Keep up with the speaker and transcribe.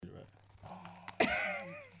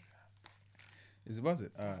Is it buzzing?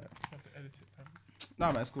 Alright. Have to edit it, fam.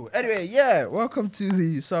 Nah, man, it's cool. Anyway, yeah, welcome to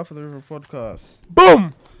the South of the River podcast.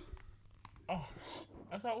 Boom! Oh,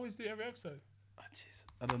 that's how I always do every episode. Oh, jeez.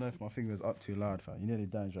 I don't know if my finger's up too loud, fam. You nearly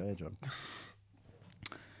damaged your eardrum.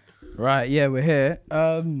 Right, yeah, we're here.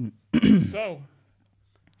 So,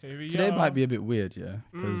 here we Today are. might be a bit weird, yeah,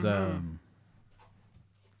 because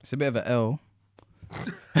it's a bit of an L.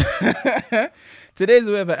 Today's a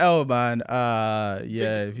bit of an L, man.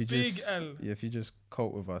 Yeah, if you just L. Yeah, if you just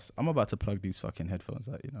cope with us. I'm about to plug these fucking headphones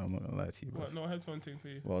out, you know, I'm not gonna lie to you, bro. What, no headphone thing for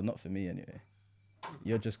you? Well, not for me anyway.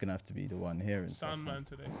 You're just gonna have to be the one hearing stuff, Sound fam. man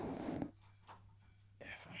today. Yeah,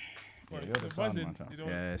 What, you're the the sound buzzing, man, fam. you don't-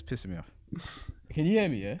 Yeah, it's pissing me off. Can you hear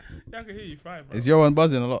me, yeah? Yeah, I can hear you fine, bro. Is your one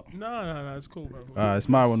buzzing a lot? No, it's cool, bro. It's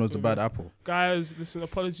my one was the bad apple. Guys, listen,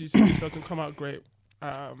 apologies if this doesn't come out great.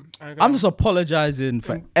 I'm just apologizing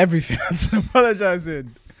for everything. I'm just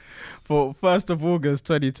apologizing for 1st of August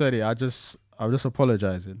 2020. I'm just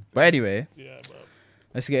apologizing. But anyway, Yeah, bro.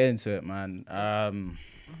 let's get into it, man.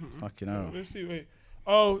 Fucking hell. Let's see, wait.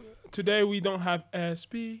 Oh, today we don't have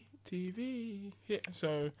SB TV here.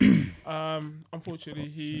 So, unfortunately,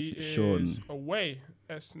 he Sean. is away.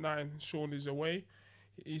 S9, Sean is away.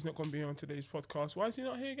 He's not going to be on today's podcast. Why is he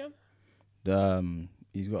not here again?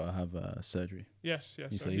 He's got to have surgery. Yes. He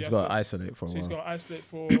So said he he's has got to to- isolate for a So he's while. got to isolate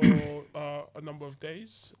for a number of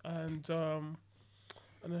days, and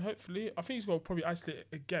then hopefully, I think he's going to probably isolate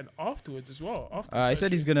again afterwards as well. After He said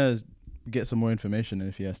surgery. he's gonna get some more information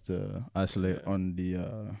if he has to isolate Yeah. on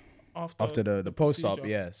the after the post op.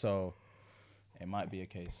 procedure. Yeah, so it might be a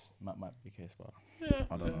case. Might be a case, but Yeah,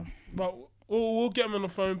 I don't know. But we'll get him on the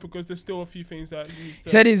phone because there's still a few things that he needs to. He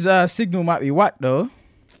said his signal might be whacked though.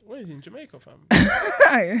 Where is he, in Jamaica, fam?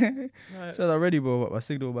 Like, Said already, bro, but my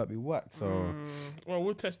signal might be whacked. So, well,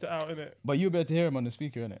 we'll test it out, innit? but you'll be able to hear him on the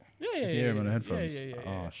speaker, innit? Yeah. hear him on the headphones. Yeah.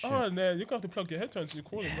 Oh, shit. Oh, no, you're going to have to plug your headphones to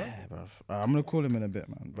call him, bro. Yeah, bruv. I'm gonna call him in a bit,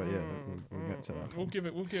 man. But yeah, we'll get to that. We'll give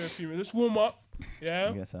it a few minutes. Let's warm up. Yeah.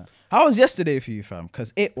 We'll get to that. How was yesterday for you, fam?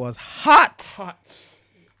 Because it was hot. Hot.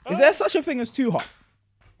 Is there such a thing as too hot?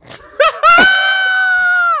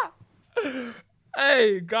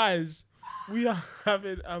 Hey, guys, we are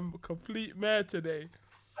having a complete mare today.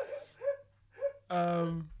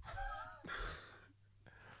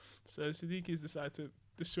 So Siddiqui's decided to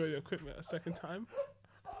destroy your equipment a second time.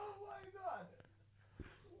 Oh my god!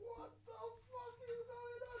 What the fuck is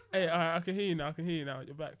going on? Hey, I can hear you now.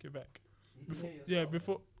 You're back.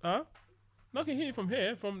 Before, huh? No, I can hear you from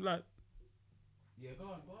here, from like, Yeah, go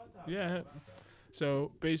on. yeah.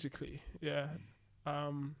 So basically, yeah.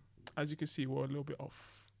 As you can see, we're a little bit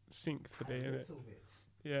off sync today, innit?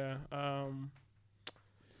 Yeah.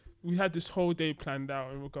 We had this whole day planned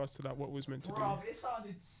out in regards to like what was meant to do. It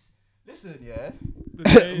sounded. Listen, yeah. The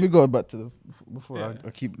day, Let me go back to the before Yeah. I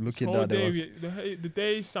keep this looking whole down there. day, the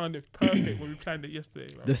day sounded perfect when we planned it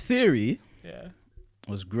yesterday. Bro. The theory Yeah.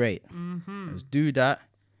 was great. Mm-hmm. It was do that,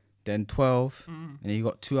 then 12, and then you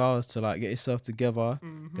got 2 hours to like get yourself together,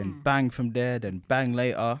 then bang from there, then bang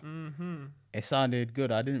later. Mm-hmm. It sounded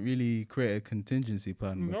good. I didn't really create a contingency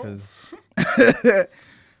plan Nope. because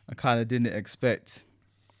I kind of didn't expect.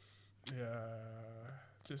 Yeah.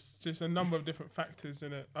 Just a number of different factors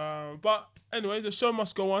in it. But anyway, the show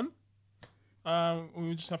must go on.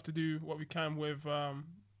 We just have to do what we can with the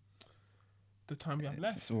time we have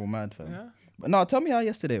left. It's all mad, fam. Yeah. But no, tell me how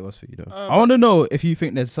yesterday was for you though. I want to know if you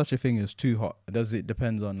think there's such a thing as too hot. Does it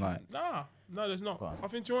depends on like? No, there's not. Go on. I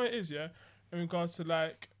think do you know what it is, yeah? In regards to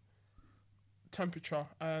like temperature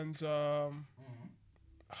and I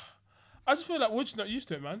just feel like we're just not used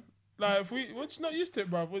to it, man. Like we're just not used to it,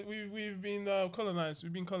 bro. We've been colonized.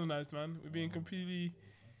 We've been colonized, man. We've been completely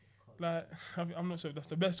like I'm not sure if that's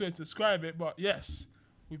the best way to describe it, but yes,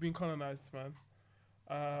 we've been colonized, man.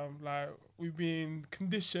 Like we've been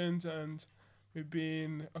conditioned and we've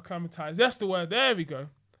been acclimatized. That's the word. There we go.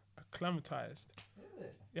 Acclimatized.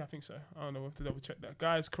 Yeah, I think so. I don't know. We'll have to double check that.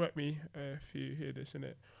 Guys, correct me if you hear this in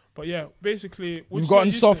it. But yeah, basically, We've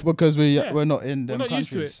gotten soft because we're not in them we're not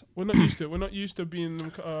countries. used to it. We're not used to it. We're not used to being.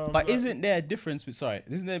 But like, isn't there a difference?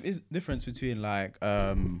 Isn't there is difference between like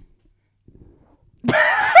I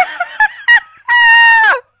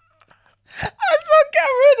saw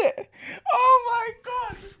camera in it. Oh my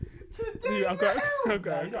god! Today. Yeah,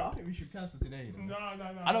 okay. I don't think we should cancel today. No.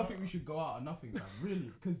 I don't think we should go out or nothing, fam.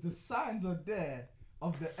 Really, because the signs are there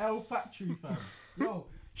of the L factory, fam. Yo,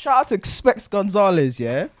 shout out to Specs Gonzalez,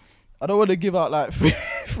 yeah. I don't want to give out like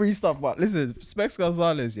free stuff, but listen, Specs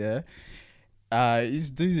Gonzalez, yeah. He's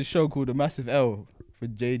doing a show called The Massive L for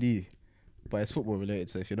JD, but it's football related.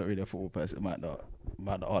 So if you're not really a football person, it might not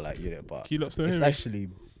like you, but Can you lot still it's hear me? actually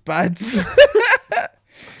bad.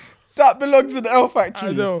 That belongs in the L I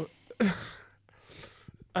factory. know.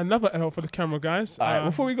 Another L for the camera, guys. Alright,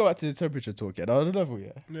 before we go back to the temperature talk, yeah, another level,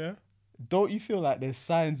 yeah. Yeah. Don't you feel like there's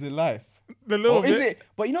signs in life? The little Or is bit. it?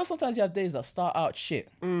 But you know, sometimes you have days that start out shit,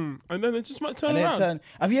 And then it just might turn and then around.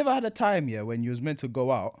 Have you ever had a time, yeah, when you was meant to go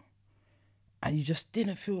out, and you just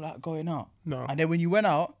didn't feel like going out? No. And then when you went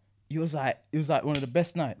out, it was like one of the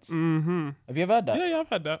best nights. Mm-hmm. Have you ever had that? Yeah, I've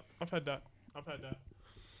had that.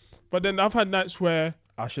 But then I've had nights where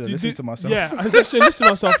I should have you listened did- to myself. Yeah, I should listen to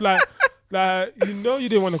myself. Like you know, you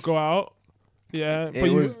didn't want to go out. Yeah,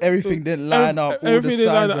 It was everything didn't line up. All the Everything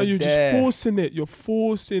didn't line signs up, are and you're there. just forcing it. You're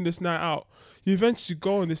forcing this night out. You eventually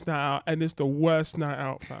go on this night out, and it's the worst night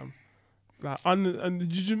out, fam. Like, and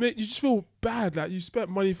you just feel bad. Like, you spent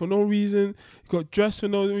money for no reason. You got dressed for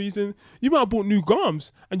no reason. You might have bought new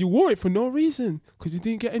garms, and you wore it for no reason because you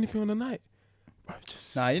didn't get anything on the night. Bro,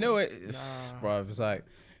 Nah, you know what? Bro, it's like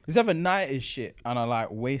this other night is shit, and I like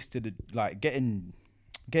wasted it, like getting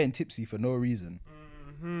tipsy for no reason.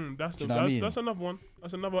 That's you know what I mean? that's another one.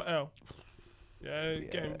 That's another L. Yeah,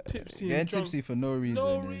 getting tipsy. Getting and drunk. tipsy for no reason.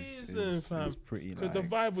 No is reason, fam. pretty. Because Like,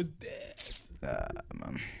 the vibe was dead.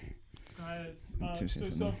 man. Guys,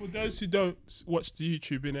 Tipsy so for for those who don't watch the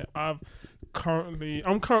YouTube in it, I'm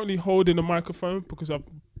currently holding the microphone because I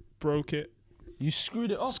broke it. You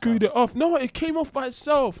screwed it off. Screwed it off. No, it came off by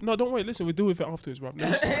itself. No, don't worry. Listen, we'll deal with it afterwards, bro. No,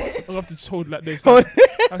 I'll have to just hold it like this.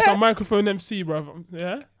 That's our microphone MC, bro.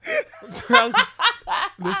 Yeah?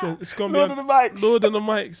 Listen, it's going to be Lord of the mics. Lord of the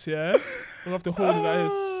mics, yeah? We'll have to hold it like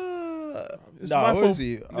this. It's Nah, my fault.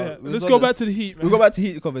 honestly, Yeah. Let's go back to the heat, man. We'll go back to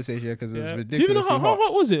heat the conversation because it was Yeah. Do you ridiculously even know how hot.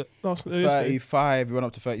 hot was it last yesterday? 35, we went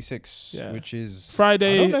up to 36, Yeah. which is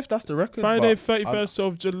Friday. I don't know if that's the record. Friday, but 31st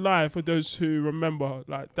of July, for those who remember,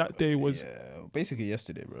 like, that day was yeah, basically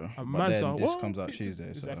yesterday, bro. A But then Mazza. this What? comes out Tuesday,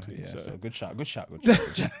 Exactly, so yeah, so- so good shot, good shot.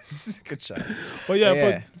 Good shot. But yeah,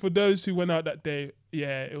 Yeah. For those who went out that day,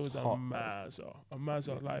 yeah, it was hot, a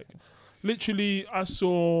Mazza. Like, literally, I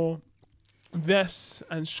saw vests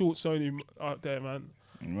and shorts only out there, man.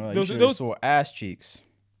 Well, Those- you those- saw ass cheeks.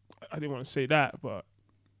 I didn't want to say that, but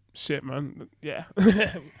shit, man. Yeah.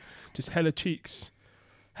 Just hella cheeks,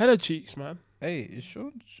 man. Hey, is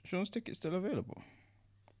Sean's ticket still available?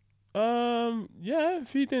 Yeah,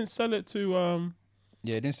 if he didn't sell it to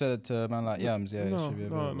Yeah, he didn't sell it to a man like Yams. Yeah, it should be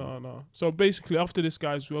available. No. So basically, after this,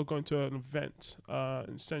 guys, we're going to an event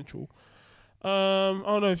in Central. I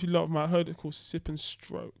don't know if you lot might have heard it, called Sip and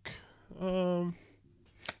Stroke.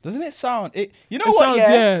 Doesn't it sound? You know It what? sounds-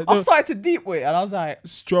 yeah, I the- started to deep way, and I was like,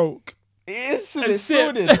 Stroke. it's And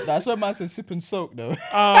sip. sounded. That's what man said, sip and soak though.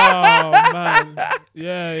 Oh man,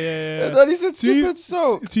 yeah. And then he said To sip you- and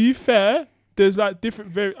soak. To be fair, there's like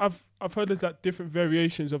different I've heard there's like different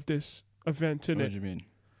variations of this event in What it. do you mean?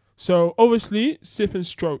 So obviously, sip and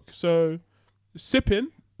stroke. So sipping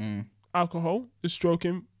Mm. alcohol is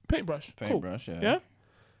stroking paintbrush. Cool. Paintbrush, yeah. Yeah.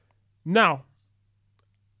 Now,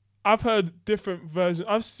 I've heard different versions.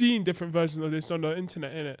 I've seen different versions of this on the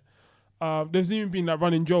internet. Innit? There's even been like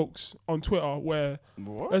running jokes on Twitter where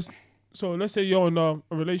What? let's say you're in a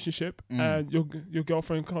relationship Mm. and your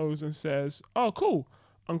girlfriend calls and says, "Oh, cool,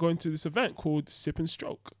 I'm going to this event called Sip and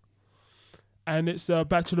Stroke, and it's a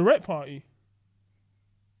bachelorette party."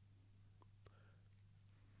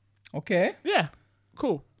 Okay. Yeah,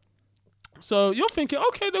 cool. So you're thinking,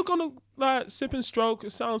 okay, they're gonna like sip and stroke.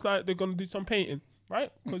 It sounds like they're gonna do some painting,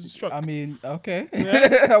 right? Because it's stroke. I mean, okay.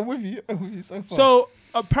 Yeah. I'm with you. So far. So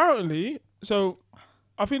apparently,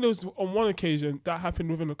 I think there was on one occasion that happened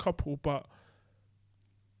within a couple, but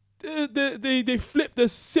they flipped the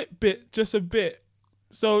sip bit just a bit.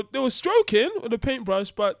 So they were stroking with a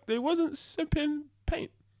paintbrush, but they wasn't sipping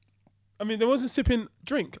paint. I mean, they wasn't sipping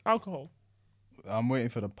alcohol. I'm waiting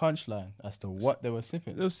for the punchline as to what they were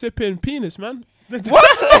sipping. They were sipping penis, man.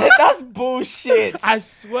 What? That's bullshit. I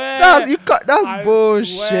swear. That's I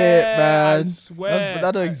bullshit, swear, man. I swear.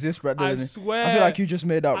 That don't exist, bro. I swear. I feel like you just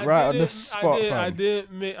made that right on the didn't- spot, I fam.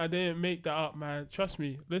 didn't make that up, man. Trust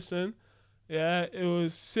me. Listen, yeah, it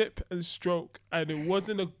was sip and stroke, and it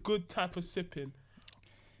wasn't a good type of sipping.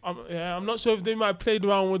 I'm not sure if they might have played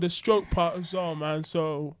around with the stroke part as well, man.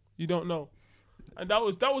 So you don't know. And that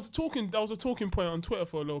was a talking point on Twitter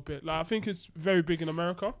for a little bit. Like, I think it's very big in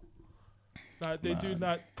America. Like, they do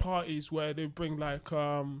like parties where they bring like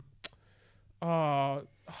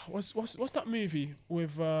what's that movie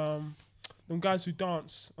with them guys who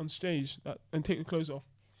dance on stage and take the clothes off?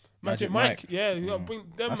 Magic Mike. Yeah, you gotta bring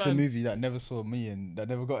them. That's man. a movie that never saw me and that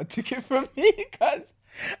never got a ticket from me because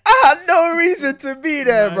I had no reason to be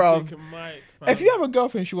there, bro. Magic Mike. If fam. you have a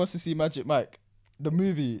girlfriend, she wants to see Magic Mike, the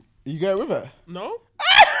movie, you go with her. No.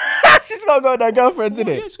 She's gonna go with her girlfriend's in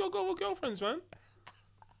Well, it. yeah, just gotta go with girlfriends, man.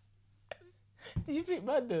 Do you think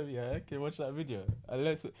madam, can watch that video?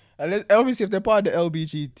 Unless obviously if they're part of the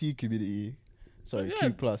LBGT community, sorry, Yeah.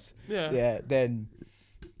 Q plus, then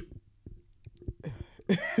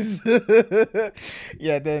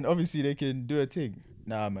then obviously they can do a thing.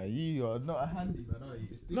 Nah, man, you are not a handyman, are you?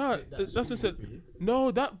 It's this No, bit that's just it. for you.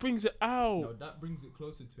 No, that brings it out. No, that brings it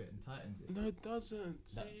closer to it and tightens it. No, it doesn't.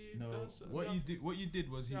 See, What you did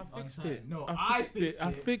was See, you I fixed untied- it. No, I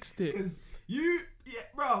fixed it. Because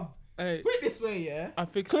bro. Hey, Put it this way, I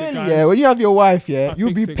fixed it, Clearly, guys. when you have your wife, I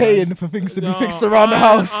you'll be fixed it, paying guys. for things to be No, fixed around the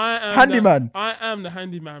house. am Handyman. I am the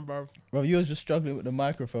handyman, bro. Bro, you was just struggling with the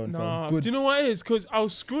microphone. No, Good. do you know what it is? Because I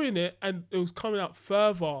was screwing it and it was coming out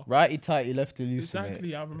further. Righty tighty, lefty loosey.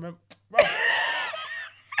 Exactly, I remember. Bro,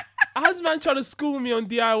 how's man trying to school me on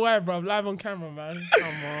DIY, bro? Live on camera, man.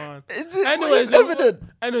 Come on. It's evident.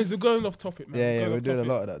 Anyways, we're going off topic, man. Yeah, Going we're off doing a topic.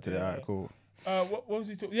 lot of that today. Yeah. Alright, cool. What was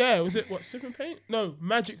he talking? Yeah, was it Sip and Paint? No,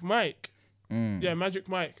 Magic Mike. Yeah, Magic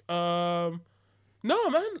Mike. No,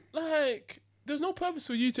 man. Like, there's no purpose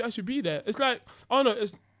for you to actually be there. It's like, oh no,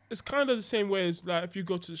 it's kind of the same way as like if you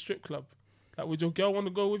go to the strip club. Like, would your girl want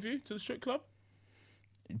to go with you to the strip club?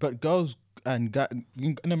 But girls and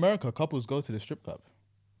in America, couples go to the strip club.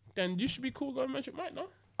 Then you should be cool going Magic Mike, no?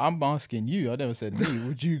 I'm asking you. I never said me.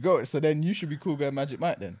 Would you go? So then you should be cool going Magic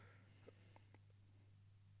Mike then.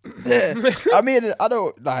 I mean, I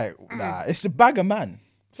don't like. Nah, it's a bag of man.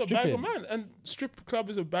 It's a bag of man, and strip club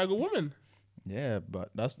is a bag of women. Yeah, but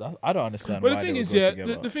that's I don't understand. But why the thing they is, would go yeah,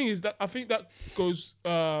 together. the thing is that I think that goes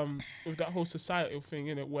with that whole societal thing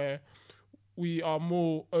in it, where we are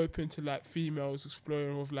more open to like females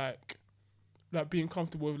exploring with like being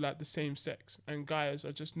comfortable with like the same sex, and guys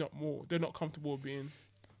are just they're not comfortable being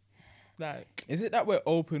like. Is it that we're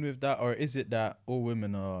open with that, or is it that all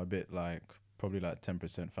women are a bit like probably like 10%,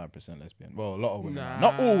 5% lesbian? Well, a lot of women. Are.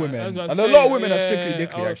 Not all women, and a lot of women are strictly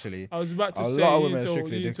dickly. Actually, I was about to a say lot of you women are need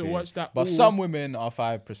strictly to dickly. watch that. But some women are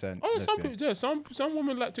 5%. Oh, some lesbian. people, yeah, some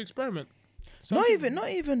women like to experiment. Not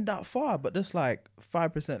even that far, but just like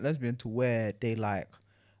 5% lesbian to where they like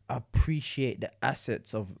appreciate the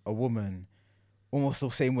assets of a woman almost the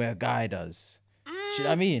same way a guy does. Do you know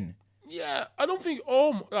what I mean? Yeah, I don't think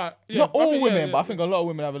all like not all women, but I think a lot of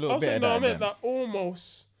women have a little bit of that. I meant like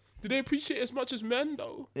almost. Do they appreciate it as much as men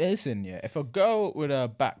though? Listen, if a girl with her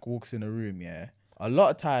back walks in a room, a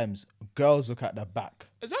lot of times girls look at the back.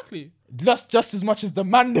 Exactly. Just as much as the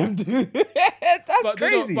man them do. That's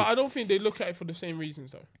crazy. But I don't think they look at it for the same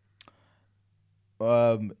reasons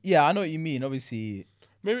though. Yeah, I know what you mean. Obviously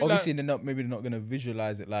Maybe they're not gonna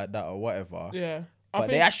visualize it like that or whatever. Yeah. But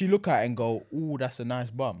they actually look at it and go, "Ooh, that's a nice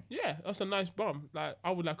bum." Yeah, that's a nice bum. Like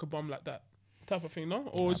I would like a bum like that, type of thing, no?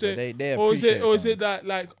 Or Nah, is but it? they or is appreciate it that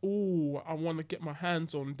like, ooh, I want to get my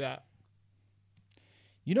hands on that?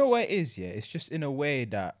 You know what it is? Yeah, it's just in a way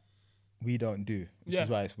that we don't do, which is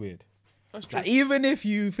why it's weird. That's true. Like, even if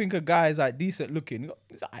you think a guy is like decent looking,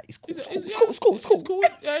 it's cool. It's cool.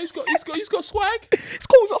 Yeah, he's got swag. It's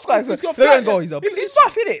cool. It's not He's got They're fat, gonna go. yeah. He's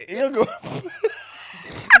buff, innit? He'll go.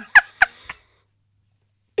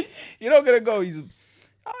 You're not gonna go.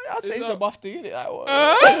 I'd say he's a buff thing, innit? Like,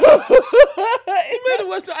 He made it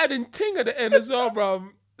worse to adding ting at the end as well, bro.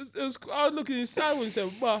 I was looking inside and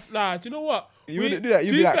said, buff. Nah, do you know what? You wouldn't do that.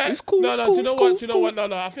 You'd be like, it's cool. No, it's no, cool, do you know it's what? cool, Do you know what?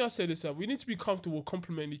 No. I think I said this. We need to be comfortable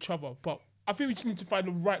complimenting each other, but I think we just need to find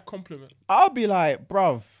the right compliment. I'll be like,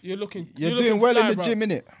 bruv, You're looking doing well fly, in the bruv. gym,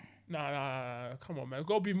 innit? Nah, come on, man.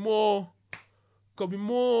 Gotta be more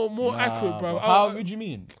accurate, bro. How would you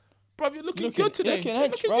mean? Bruv, you're looking good today. You're You're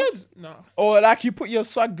looking looking hench, good. Nah. Or like you put your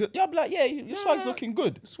swag good. Yeah, I'll be like, yeah, your swag's looking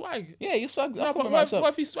good. Swag. Yeah, your swag's. No, but what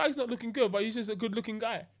if his swag's not looking good, but he's just a good looking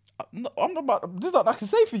guy? I'm not about. This is not what I can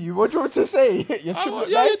say for you. What do you want to say? Your trim look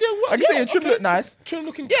yeah, nice. you're doing well. I can say Yeah, your trim okay. look nice. Trim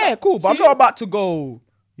looking. Yeah, cool. But I'm See? not about to go.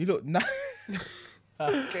 You look nice.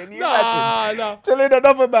 Can you imagine? No. Telling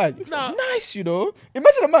another man, Nah. nice, you know.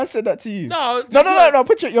 Imagine a man said that to you. No. No.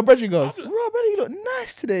 Put your brother goes, bro, brother, you look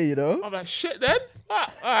nice today, you know. I'm like, shit then. All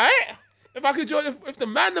right. If I could join, if the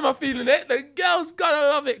man them are feeling it, the girls gotta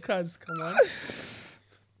love it, cuz. Come on.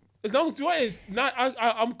 As long as what is,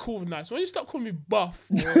 I'm cool with nice. When you start calling me buff,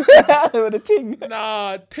 or, With the thing.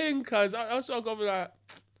 nah, ting, cuz. I also gotta be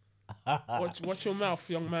like, watch your mouth,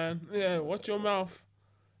 young man. Yeah, watch your mouth.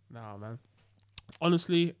 Nah, man.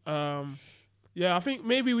 Honestly, yeah, I think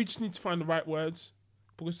maybe we just need to find the right words.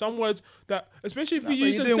 Because some words that, especially if we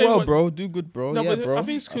use the You're same doing well, word, bro. Do good, bro. No, Yeah, but bro. I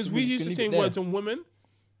think it's because we use the can same leave it there. words on women.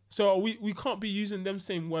 So we can't be using them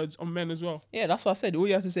same words on men as well. Yeah, that's what I said. All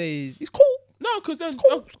you have to say is, it's cool. No, because then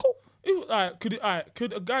It's cool.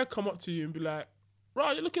 could a guy come up to you and be like,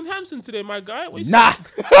 "Right, you're looking handsome today, my guy." What you Nah.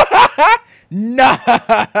 saying? Nah.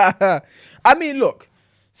 I mean, look.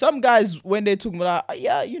 some guys when they talk about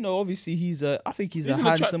yeah, you know, obviously I think he's a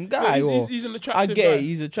handsome guy, or he's an I attractive get guy. it,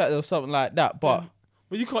 he's attractive or something like that. But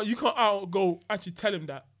But you can't out go actually tell him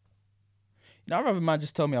that. I'd rather man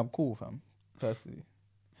just tell me I'm cool, fam. Personally.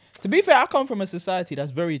 To be fair, I come from a society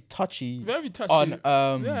that's very touchy. Very touchy.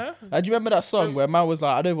 On yeah. Like, do you remember that song where man was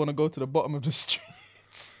like, I don't want to go to the bottom of the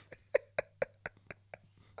streets?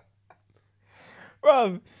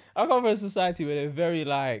 Bro, I come from a society where they're very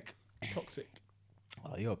like Toxic.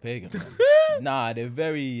 oh, you're a pagan, man. Nah, they're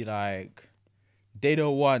very like they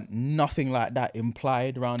don't want nothing like that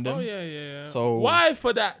implied around them. Oh yeah. So why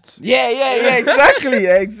for that? Yeah,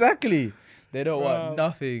 exactly. They don't want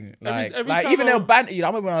nothing like every like time even they'll banter you. I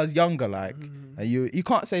remember when I was younger, like and you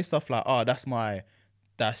can't say stuff like, oh, that's my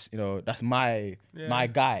guy. My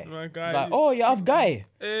guy. Like, oh, you have guy.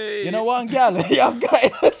 Hey. You know what, girl? You have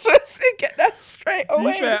guy. So get that straight To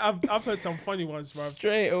away. be fair, I've heard some funny ones, bro.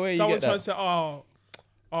 Straight away. Someone you get trying that. to say, oh,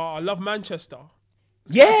 I love Manchester.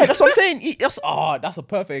 Yeah, that's what I'm saying. That's a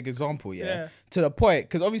perfect example, Yeah. To the point,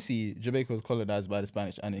 because obviously Jamaica was colonized by the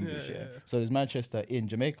Spanish and English, Yeah. So there's Manchester in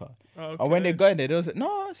Jamaica. Okay. And when they go in there, they'll say,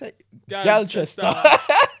 no, it's like Galchester.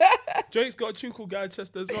 Galchester. Drake's got a tune called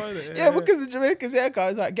Galchester as well, innit? Yeah, because the Jamaica's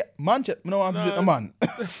haircut is like, Manchester. No, I'm visiting a man.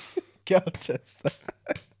 Galchester.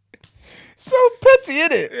 So petty,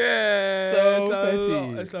 innit? Yeah. So it's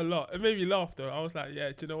petty. It's a lot. It made me laugh, though. I was like, yeah,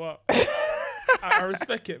 do you know what? I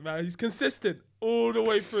respect it, man. He's consistent all the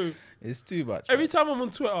way through. It's too much. Every man. time I'm on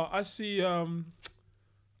Twitter, I see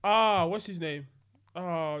what's his name?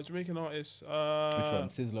 Jamaican artist. Which one?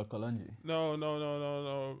 Sizzler Kalonji.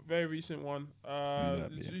 No. Very recent one.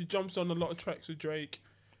 He jumps on a lot of tracks with Drake.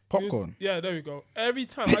 Popcorn. Yeah, there we go. Every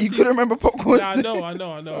time I You see, couldn't remember Popcorn? Nah, I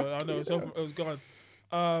know. It was gone.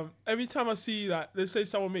 Every time I see that, let's say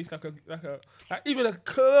someone makes like even a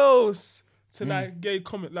close to like gay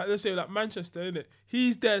comment, like let's say like Manchester, innit?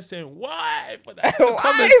 He's there saying why for that.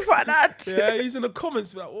 Why for that? Yeah, he's in the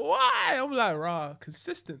comments like why? I'm like rah,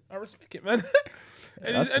 consistent. I respect it, man.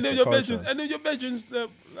 and then your bedrooms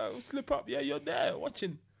slip up. Yeah, you're there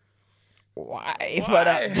watching. Why for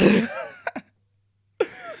that?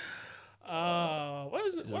 What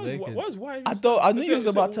is it? What is why? I knew you was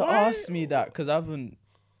about to ask me that because I haven't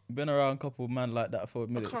been around a couple of men like that for a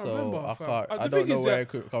minute, can't so remember, I fam. can't. The I don't thing know is where that it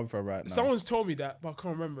could come from right now. Someone's told me that, but I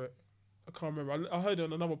can't remember it. I heard it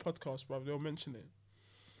on another podcast, bro. They'll mention it.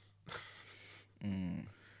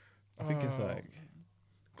 I think it's like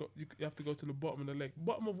You have to go to the bottom of the lake.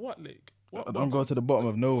 Bottom of what lake? I don't go to the bottom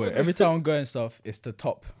of nowhere. Every time I'm going stuff, it's the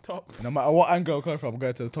top. Top. No matter what angle I come from, I'm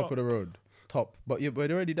going to the top of the road. Top, but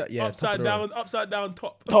already that. Yeah, Upside down,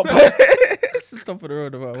 top. Top. It's the top of the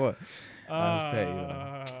road. About what? That was petty,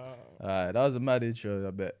 man. Alright, that was a mad intro.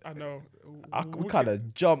 I bet. I know. We kind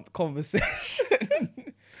of jumped conversation.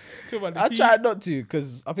 I tried not to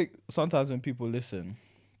because I think sometimes when people listen,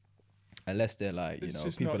 unless they're like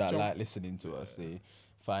people that like listening to us, they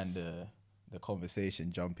find the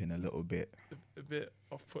conversation jumping a little bit. A bit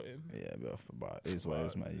off-putting. Yeah, a bit off, but it is what it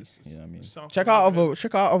is, man. You know what I mean? Check out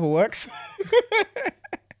other works.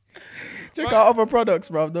 Check out other products,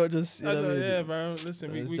 bro. Don't just I know, yeah, bro.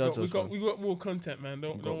 Listen, we got more content, man.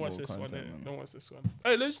 Don't watch this one. Don't watch this one.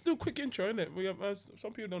 Hey, let's do a quick intro, innit? We have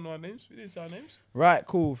some people don't know our names. We didn't say our names. Right,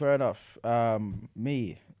 cool, fair enough.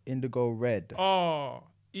 Me, Indigo Red.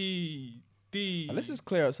 R-E-D. Let's just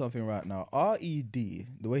clear up something right now. R-E-D,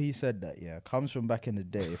 the way he said that, yeah, comes from back in the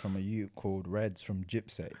day from a youth called Reds from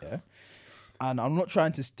Gypsy, yeah? And I'm not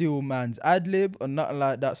trying to steal man's ad-lib or nothing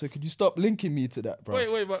like that, so could you stop linking me to that, bro?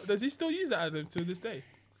 Wait, but does he still use that ad-lib to this day?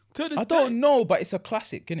 I don't know, but it's a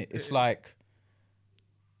classic, innit? It's like...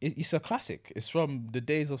 It's a classic. It's from the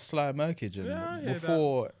days of Sly Merkage and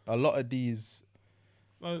before a lot of these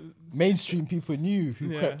mainstream people knew who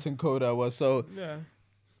Krept and Koda was, so...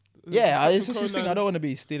 Yeah, it's just this thing. I don't want to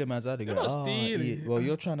be stealing man's ad. You're not stealing. Well,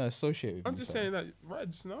 you're trying to associate with me. I'm just saying that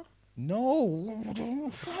Reds, no? No, I don't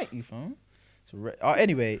want to fight you, fam. So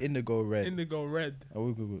anyway, Indigo Red. Indigo Red.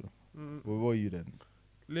 What were you then?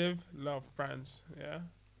 Live, love, brands. Yeah,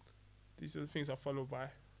 these are the things I follow by.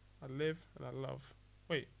 I live and I love.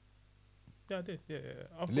 Wait, yeah, I did. Yeah.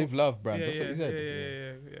 Live, love, brands. That's what you said.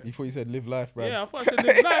 Yeah. You thought you said live life, brands. Yeah, I thought I said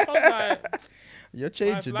live life. I was like, you're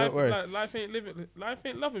changing. Don't worry. Life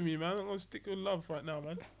ain't loving me, man. I'm gonna stick with love right now,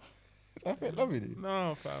 man. Life ain't loving you.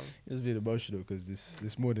 No, fam. It's been emotional because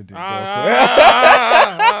this morning didn't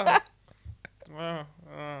go.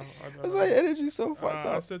 That's why your energy's so fucked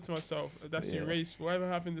up. I said to myself, that's erased. Whatever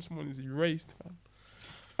happened this morning is erased,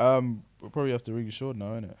 fam. We'll probably have to ring short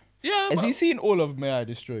now, innit? Yeah. Has he seen all of May I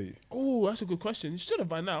Destroy You? Oh, that's a good question. You should have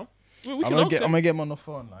by now. We I'm gonna get him on the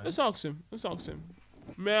phone. Like. Let's ask him.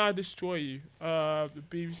 May I destroy you? The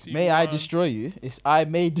BBC. May I destroy you? It's I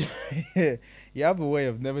made. You have a way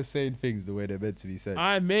of never saying things the way they're meant to be said.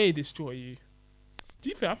 I may destroy you. Do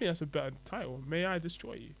you think? I think that's a better title. May I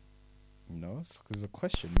destroy you? No, it's because a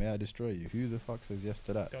question. May I destroy you? Who the fuck says yes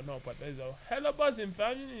to that? Don't know, but there's a hella buzzing,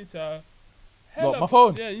 fam. You need to. What, my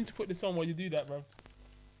phone? Yeah, you need to put this on while you do that, bro.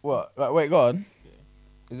 What? Like, wait, go on.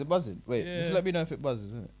 Yeah. Is it buzzing? Wait, Yeah. just let me know if it buzzes,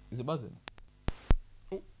 isn't it? Is it buzzing?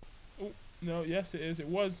 No, yes, it is. It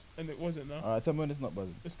was, and it wasn't now. Alright, tell me when it's not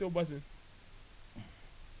buzzing. It's still buzzing.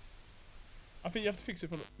 I think you have to fix it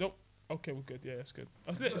for. Nope. Okay, we're good. Yeah, it's good.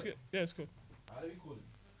 It's lit. It's good. Yeah, it's good.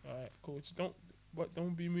 Alright, cool. Just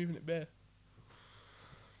don't be moving it bare.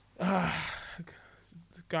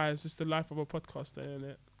 Guys, it's the life of a podcaster, isn't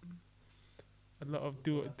it? A lot of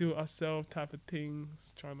do it ourselves type of things,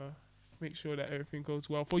 trying to make sure that everything goes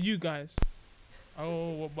well for you guys.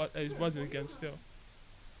 Oh, what? It's buzzing again still.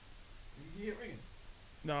 You hear it ringing?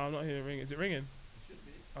 No, I'm not hearing it ringing. Is it ringing? It should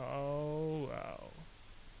be. Oh wow.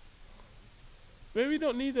 Maybe we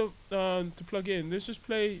don't need to plug in. Let's just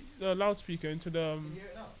play the loudspeaker into the. Can you hear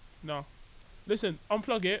it now? No. Listen,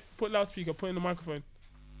 unplug it. Put loudspeaker. Put in the microphone.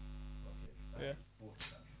 Okay.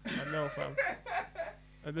 Yeah. I know, fam.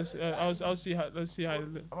 And this, I'll see how. Let's see how.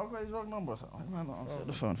 Have I got his wrong number or something? I might not answer Oh.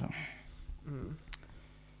 the phone, fam. Mm.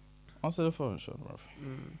 Answer the phone, Sean, bruv.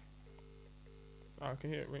 Mm. Oh, I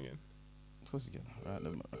can hear it ringing. Of course you can. Right,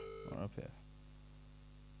 never mind. Right up here.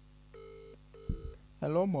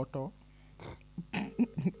 Hello, Moto.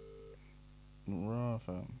 Raw,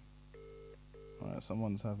 fam. Alright,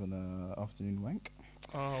 someone's having a afternoon wank.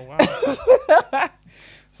 Oh wow.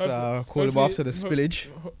 So I'll call him after the spillage.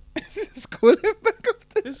 Ho- Just call him back up.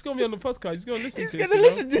 This is gonna be on the podcast. He's gonna listen He's to gonna this.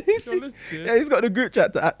 listen to He's this. gonna listen to Yeah, he's got the group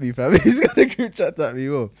chat to at me, fam. He's got the group chat to at me.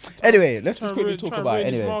 Whoa. Anyway, let's just quickly talk about it.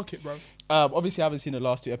 Anyway, market, bro. obviously I haven't seen the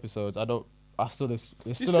last 2 episodes. There's still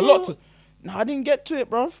You a still lot not- to. No, I didn't get to it,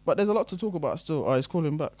 bruv. But there's a lot to talk about still. Oh, he's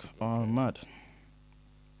calling back. Oh, I'm mad.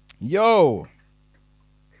 Yo,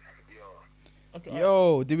 Okay,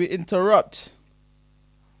 yo, did we interrupt?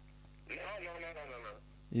 No.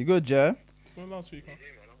 You good, Joe? Go on loudspeaker.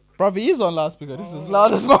 Bruv, he is on loudspeaker. This is as Oh.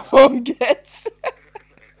 loud as my phone gets.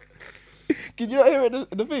 Can you not hear it in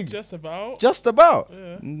the thing? Just about. Just about.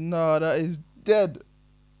 Yeah. No, that is dead.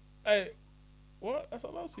 Hey, what? That's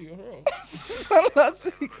not loudspeaker, bro. It's on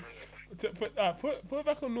loudspeaker. Put it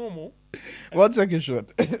back on normal. 1 second, Sean.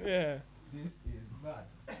 Yeah. This is bad.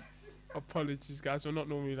 Apologies, guys. We're not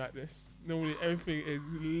normally like this. Normally, everything is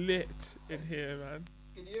lit in here, man.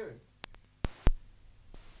 Can you hear it?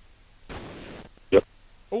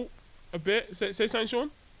 A bit. Say something,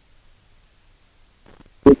 Sean.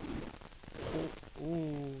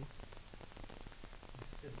 Ooh.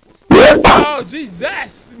 Oh,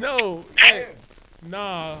 Jesus! No. Hey.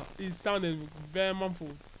 Nah, he's sounding very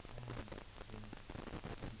muffled.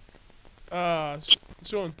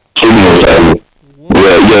 Sean.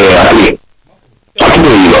 Whoa.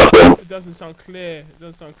 It doesn't sound clear. It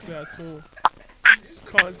doesn't sound clear at all.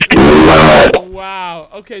 Can't see. Wow.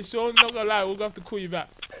 Okay, Sean, not gonna lie, we're gonna have to call you back.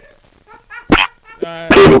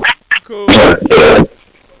 Cool.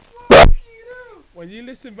 When you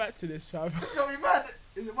listen back to this, fam. It's gonna be mad.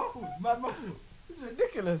 Is it muffled? Mad muffled. This is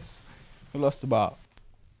ridiculous. We lost about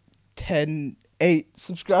 8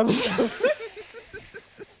 subscribers.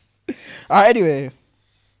 Alright, anyway.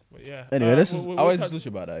 But yeah. Anyway, this is. we'll I wanted to touch- talk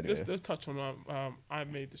about that anyway. Let's touch on I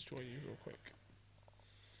May Destroy You real quick.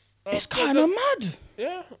 It's kind of mad.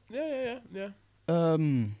 Yeah. I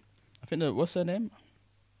think that, what's her name?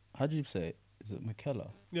 How do you say it? Is it Michaela?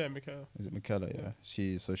 Yeah, Michaela. Is it Michaela? Yeah.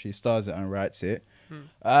 Yeah. She stars it and writes it.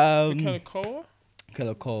 Michaela Cole?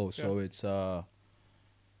 Michaela Cole. So it's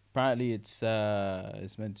apparently it's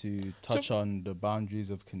meant to touch on the boundaries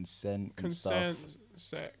of consent and Consent, stuff.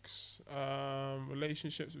 sex,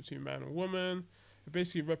 relationships between man and woman. It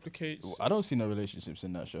basically replicates. I don't see no relationships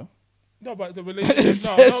in that show. No, but the relationship. It's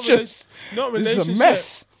not just not this relationship. is a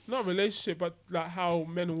mess. Not relationship, but like how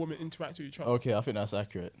men and women interact with each other. Okay, I think that's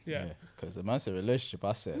accurate. Yeah. Because the man said relationship,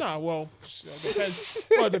 I said. Nah, well, it depends.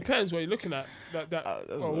 Well, it depends what you're looking at.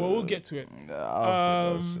 We'll get to it.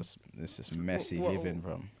 I think it's just messy living,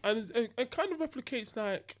 bro. And it kind of replicates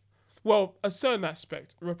well, a certain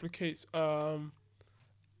aspect replicates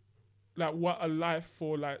like what a life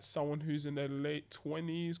for like someone who's in their late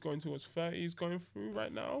 20s going towards 30s going through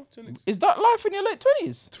right now. Is that life in your late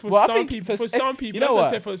 20s? For some people, you know as I what?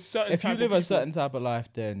 said, for a certain If type you live of a people, certain type of life,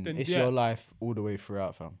 then it's yeah. your life all the way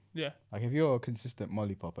throughout, fam. yeah. Like if you're a consistent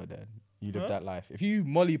molly popper, then you live Huh? that life. If you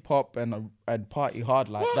molly pop and party hard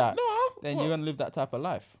like Well, that, no, then well, you're gonna live that type of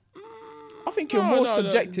life. I think you're No, more no, no.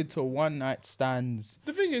 subjected to one night stands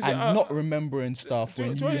The thing is, and not remembering stuff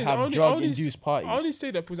when you have I drug-induced parties. only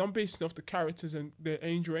say that because I'm basing off the characters and their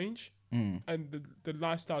age range and the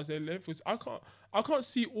lifestyles they live. Because I can't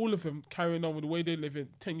see all of them carrying on with the way they live in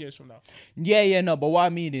 10 years from now. Yeah, no. But what I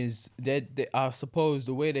mean is, they I suppose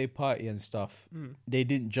the way they party and stuff, they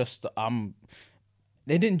didn't just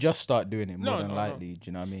start doing it. More than likely, do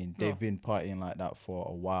you know what I mean? They've been partying like that for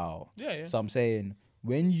a while. Yeah. So I'm saying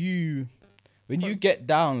when you get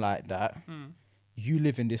down like that, you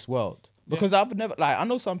live in this world. Because I've never I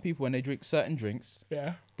know some people when they drink certain drinks,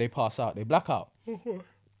 they pass out, they black out,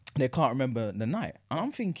 they can't remember the night. And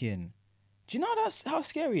I'm thinking, do you know that's how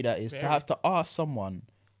scary that is to have to ask someone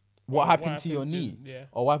what happened to your knee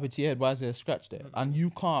or what happened to your head? Why is there a scratch there? And you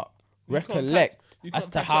can't recollect as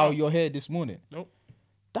to how you're here this morning. Nope.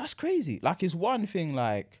 That's crazy. Like, it's one thing,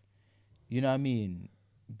 like, you know what I mean,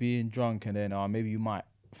 being drunk and then maybe you might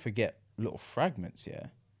forget little fragments, yeah.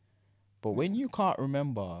 But when you can't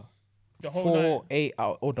remember The whole 4, night. 8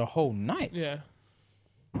 hours or the whole night, Yeah.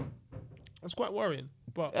 It's quite worrying.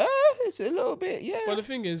 But it's a little bit, yeah. But the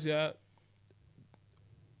thing is, in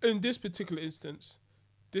this particular instance,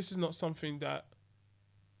 this is not something that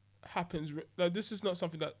happens. This is not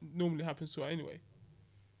something that normally happens to her anyway.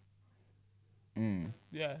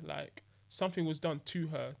 Yeah, like something was done to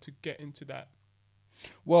her to get into that.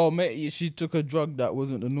 Well, mate, she took a drug that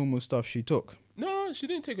wasn't the normal stuff she took. No, she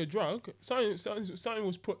didn't take a drug. Something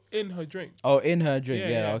was put in her drink. Oh, in her drink. Yeah,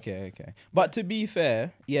 Yeah. okay. But to be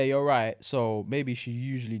fair, yeah, you're right. So maybe she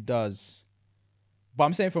usually does. But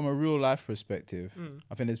I'm saying from a real life perspective,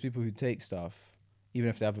 I think there's people who take stuff, even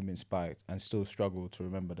if they haven't been spiked, and still struggle to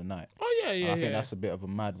remember the night. Oh yeah. And I think that's a bit of a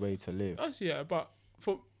mad way to live. But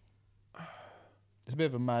for It's a bit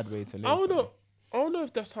of a mad way to live. I don't know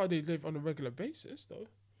if that's how they live on a regular basis though.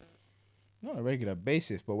 Not on a regular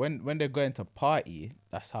basis, but when they're going to party,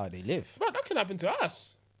 that's how they live. But that can happen to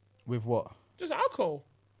us. With what? Just alcohol.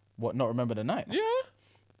 What? Not remember the night? Yeah.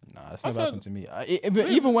 Nah, that's I've never heard- happened to me.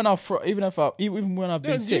 Even when I've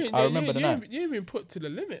been sick, I remember the night. You've been put to the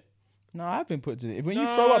limit. No, I've been put to the. When you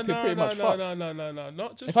throw up, you're pretty much fucked. No.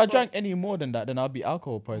 Not just. If I drank any more than that, then I'll be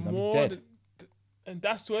alcohol poisoned. I'll be dead. And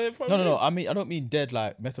that's where the problem No. is. I don't mean dead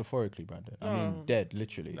like metaphorically, Brandon. I mean dead,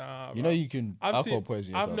 literally. Nah, you bro. know you can alcohol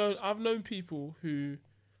poison yourself. I've known people who,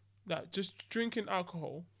 that just drinking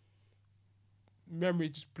alcohol, memory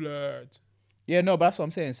just blurred. Yeah, no, but that's what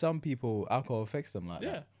I'm saying. Some people, alcohol affects them like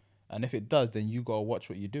Yeah. that. And if it does, then you gotta watch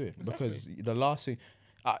what you're doing Exactly. because the last thing,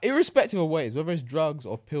 irrespective of what it is, whether it's drugs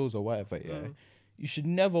or pills or whatever, you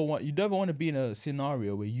never want to be in a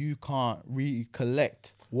scenario where you can't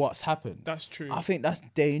recollect what's happened. That's true. I think that's a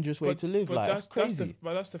dangerous way to live. But Like, that's crazy.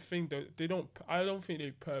 that's the thing though. I don't think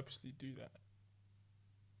they purposely do that.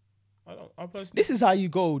 I personally. This is how you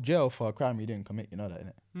go jail for a crime you didn't commit. You know that,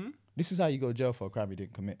 innit? Hmm? This is how you go jail for a crime you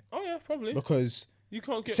didn't commit. Oh yeah, probably. Because You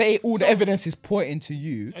can't get say all the some- evidence is pointing to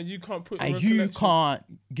you, and you can't put the and you recollection. can't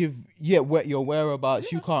give your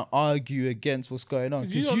whereabouts. You can't argue against what's going on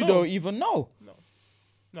 'Cause you because you don't don't even know.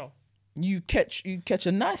 No, You catch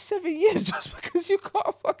a nice 7 years just because you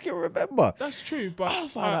can't fucking remember. that's true. But I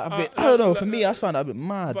find that a bit. I don't know. For me, I find that a bit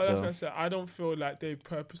mad. But like Though. I said, I don't feel like they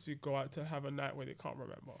purposely go out to have a night where they can't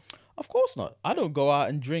remember. Of course not. I don't go out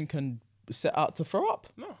and drink and set out to throw up.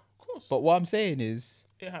 No, of course. But what I'm saying is,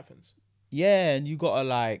 it happens. yeah, and you gotta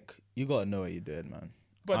know what you're doing, man.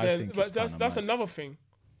 But I then, think but it's that's kinda mad. another thing.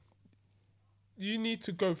 You need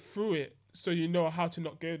to go through it so you know how to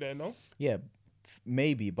not go there. No. Yeah,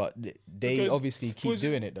 maybe, but they Because- obviously keep because-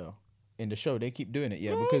 doing it though. In the show, they keep doing it,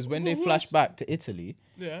 yeah. Well, Because when they well, flash what's- back to Italy,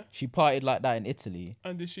 Yeah. she partied like that in Italy,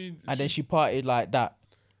 And then she and then she partied like that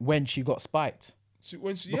when she got spiked.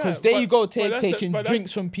 when she Because yeah, there but- you go, but that's the- taking but that's-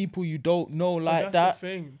 drinks from people you don't know but like that.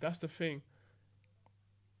 That's the thing.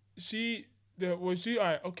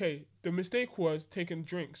 Alright, okay. The mistake was taking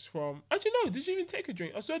drinks from. Actually, no. Did she even take a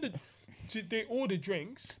drink? I swear that they ordered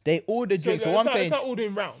drinks. They ordered drinks. So what I'm saying, it's not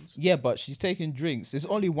ordering rounds. yeah, but she's taking drinks. There's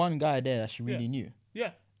only one guy there that she really knew.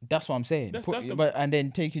 Yeah. That's what I'm saying. That's the- And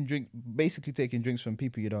then basically taking drinks from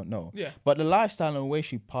people you don't know. Yeah. But the lifestyle and the way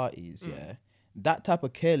she parties, yeah, that type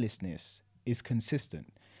of carelessness is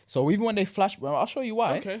consistent. So even when they flash, well, I'll show you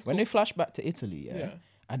why. Okay, When cool. they flash back to Italy, Yeah.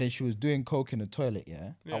 and then she was doing coke in the toilet,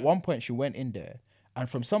 Yeah. At one point she went in there, and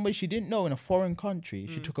from somebody she didn't know in a foreign country,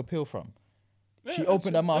 she took a pill from. Yeah, She that's opened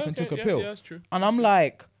true. her mouth and Okay, took a yeah, pill. Yeah, that's true. And I'm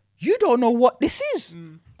like, you don't know what this is.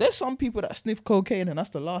 There's some people that sniff cocaine and that's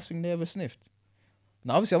the last thing they ever sniffed.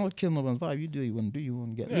 Now, obviously, I'm not killing no one's vibe. You do what you want to do. You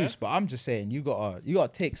want to get Yeah. loose. But I'm just saying, you gotta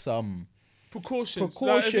take some precautions.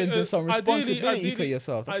 precautions and some ideally- responsibility for ideally-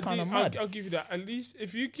 yourself. That's kind of mad. I'll give you that. At least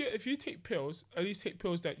if you take pills, at least take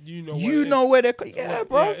pills that you know. You what know it is. where they're... Yeah,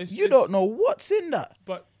 bro. it's- You it's- don't know what's in that.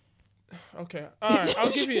 But okay, all right.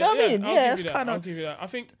 I'll give you You that. know what I mean? I'll Yeah, give it's you that. kinda- I'll give you that. I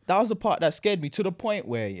think That was the part that scared me to the point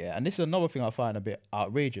where, yeah, and this is another thing I find a bit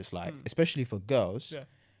outrageous, like, especially for girls. Yeah.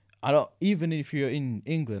 I don't, even if you're in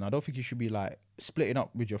England, I don't think you should be like splitting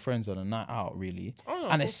up with your friends on a night out, really. Oh, no,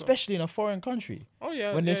 of And course especially in a foreign country. Oh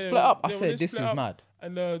yeah. When they yeah, split yeah, up, I yeah, when said, they this split is up, mad.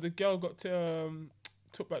 And the girl got to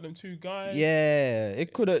took back them two guys. Yeah,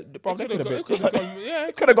 it could have, bro, they could have It could have gone. Yeah,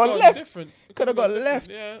 it Coulda gone left. Different. It Coulda coulda gone different.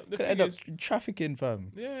 left. Yeah, the could thing end up is, trafficking,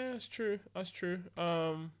 fam. yeah, that's true. That's true.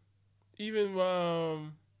 Even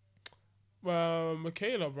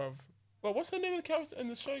Michaela, bruv. Well, what's her name of the character in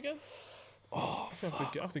the show again? Oh, I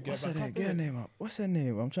have to get What's her back name? up. Get her innit? name up. What's her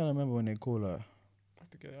name? I'm trying to remember when they call her. I have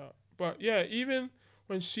to get it out. But yeah, even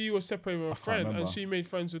when she was separated with a can't friend and remember. she made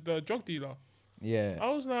friends with the drug dealer, Yeah. I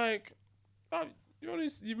was like, oh,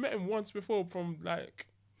 you met him once before from like.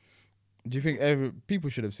 Do you think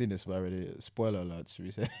people should have seen this already? Spoiler alert, should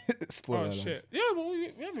we say? Spoiler Oh alert. shit! Yeah, but we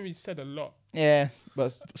haven't really said a lot. Yeah, but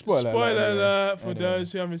spoiler alert. anyway. alert for Anyway.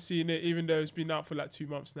 those who haven't seen it, even though it's been out for like 2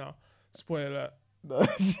 months now. Spoiler alert.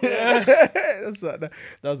 That's like, that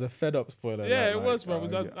was a fed up spoiler. Yeah, like, it was, bro. I I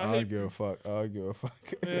don't hate- give a fuck. I don't give a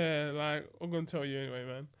fuck. Yeah, like I'm gonna tell you anyway,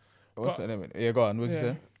 man. What's But- her name? Yeah, go on. What'd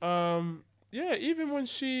you Yeah. say? Yeah, even when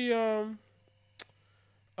she met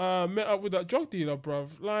up with that drug dealer, bruv,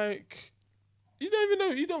 like you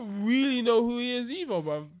don't really know who he is either,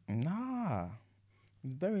 bruv. Nah,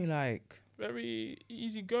 very like. Very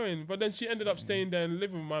easy going. But then she ended up staying there and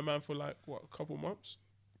living with my man for like what, a couple months.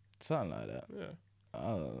 Something like that. Yeah.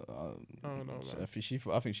 I don't know, man. I think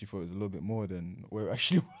she thought it was a little bit more than where it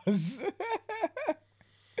actually was.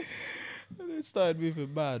 And it started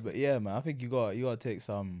moving bad, but yeah, man. I think you gotta take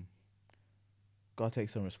some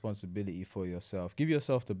responsibility for yourself. Give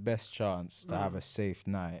yourself the best chance to have a safe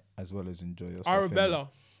night as well as enjoy yourself. Arabella.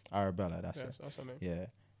 That's Yes, it. that's her name. Yeah.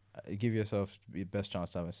 Give yourself the best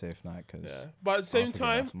chance to have a safe night, because Yeah. But at the same think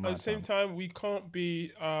time, that's my time, we can't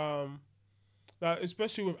be like,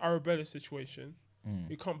 especially with Arabella's situation,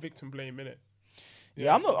 we can't victim blame in it.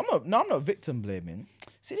 Yeah, I'm not victim blaming.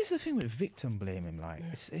 See, this is the thing with victim blaming. Like,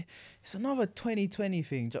 it's another 2020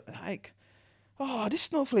 thing. Like, this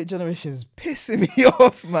snowflake generation is pissing me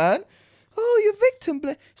off, man. Oh, you're victim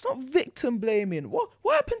blame. It's not victim blaming. What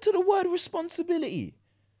happened to the word responsibility?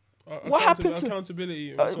 What happened to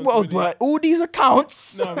accountability? Well, right, all these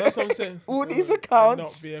accounts. No, that's what I'm saying. All these And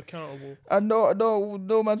accounts. not be accountable. And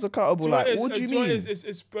no man's accountable. Like, what do you mean?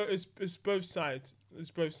 It's both sides. It's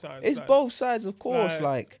both sides. It's like, both sides, of course.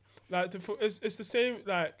 Like it's the same.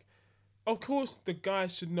 Like, of course, the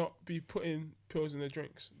guys should not be putting pills in their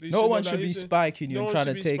drinks. no one should be spiking you and trying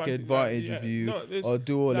to take advantage of you or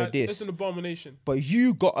do all of this. It's an abomination. But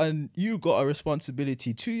you got a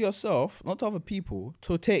responsibility to yourself, not to other people,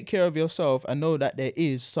 to take care of yourself and know that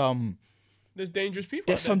there's some dangerous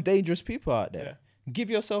people. dangerous people out there. Give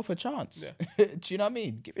yourself a chance. Yeah. Do you know what I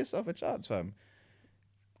mean? Give yourself a chance, fam.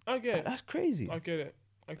 I get it. That's crazy. I get it.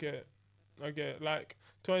 Like,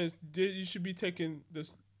 to be honest, you should be taking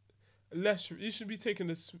this less. You should be taking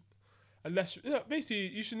this a less. Basically,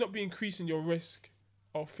 you should not be increasing your risk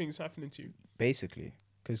of things happening to you. Basically,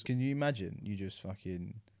 because can you imagine you just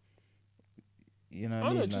fucking, you know? I What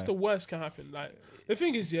don't know. mean? Just Like, the worst can happen. Like, the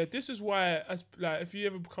thing is, this is why, if you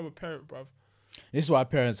ever become a parent, bruv. this is why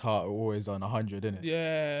parents' heart are always on 100, isn't it?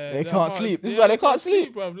 Yeah, They their can't hearts- sleep. This is why they can't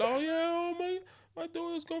sleep. bruv. Like, my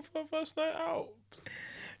daughter's gone for her first night out.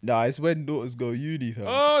 Nah, it's when daughters go uni, fam.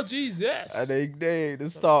 Oh Jesus! And they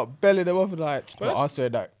start belling them off and like, But not that's-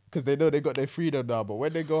 answering that because they know they got their freedom now. But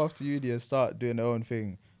when they go off to uni and start doing their own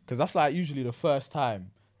thing, because that's like usually the first time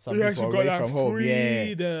some You people actually are got away that from home. Yeah.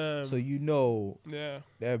 freedom. So you know Yeah.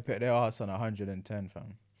 their hearts on 110,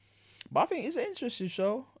 fam. But I think it's an interesting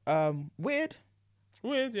show. Weird,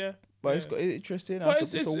 Weird, yeah. but Yeah. it's interesting. But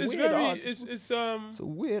it's a it's weird very art. it's It's a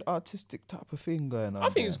weird artistic type of thing going on. I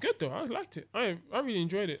think there. it's good though. I liked it. I really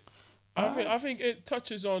enjoyed it. I think it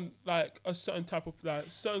touches on like a certain type of like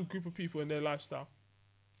certain group of people in their lifestyle.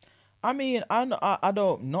 I mean, I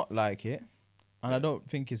don't not like it, and I don't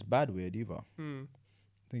think it's bad weird either.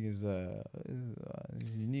 I think it's a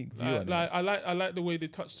unique view on it. I like the way they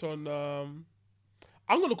touched on.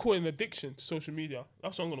 I'm gonna call it an addiction to social media.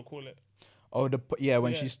 That's what I'm gonna call it. Oh,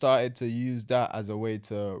 when she started to use that as a way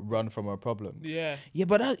to run from her problem. Yeah. Yeah,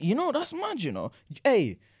 but that's mad.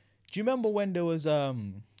 Hey, do you remember when there was I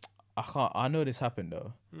know this happened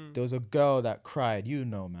though. There was a girl that cried.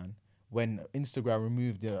 Man, when Instagram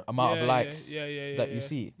removed the amount of likes that you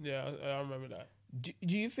see. Yeah, I remember that.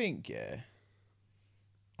 Do you think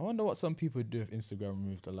I wonder what some people do if Instagram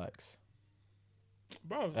remove the likes.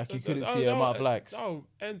 Bro, Like, you couldn't see the amount of likes.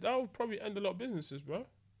 That would probably end a lot of businesses, bro.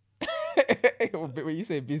 But when you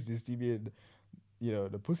say business, do you mean,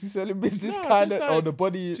 the pussy selling business No, kind of, just or like- the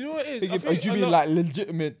body? Do you know what it is? Or do you mean like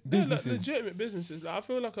legitimate businesses? Like legitimate businesses. Like, I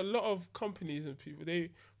feel like a lot of companies and people, they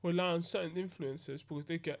rely on certain influencers because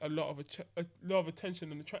they get a lot of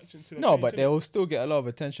attention and attraction to their No, page, but innit? they will still get a lot of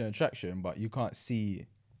attention and attraction, but you can't see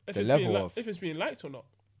if the it's level being of. if it's being liked or not.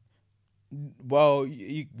 Well,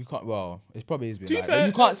 you can't. Well, it probably is being To be like, fair, but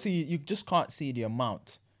you can't see. You just can't see the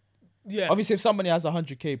amount. Yeah. Obviously, if somebody has a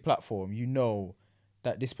 100K platform, you know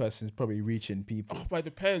that this person's probably reaching people. But it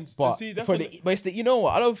depends. But See, that's but it's the, you know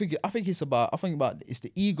what? I think it's about it's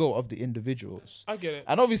the ego of the individuals. I get it.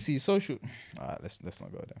 And obviously social. All right, let's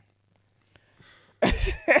not go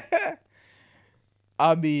there.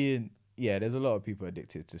 I mean, yeah, there's a lot of people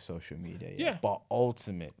addicted to social media. Yeah. Yeah. But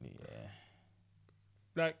ultimately, yeah,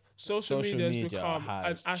 Like social media has become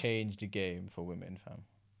has an changed the game for women, fam.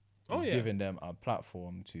 Oh, It's yeah. giving them a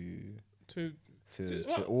platform to to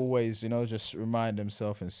always, just remind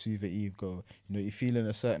themselves and soothe the ego. You're feeling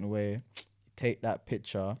a certain way, take that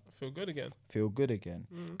picture, feel good again. feel good again.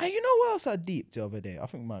 Mm. And you know what else I deeped the other day? I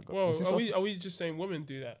think my God. Well, are we just saying women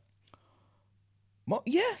do that?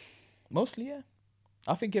 Yeah, mostly, yeah.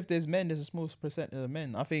 I think if there's men, there's a small percentage of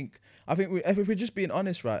men. I think if we're just being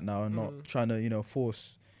honest right now and not trying to,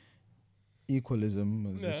 force equalism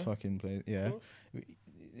as this Yeah. fucking place. Yeah. Of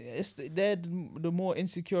course. They're the more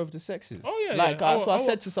insecure of the sexes. Oh, yeah, Like, yeah. that's what I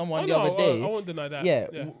said to someone the no, other day. I won't deny that. Yeah.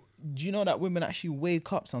 Yeah. Do you know that women actually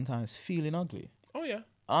wake up sometimes feeling ugly? Oh yeah.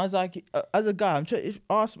 I was like, as a guy, I'm sure if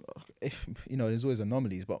there's always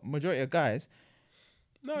anomalies, but majority of guys,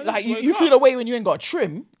 No, they like just you wake feel up. away when you ain't got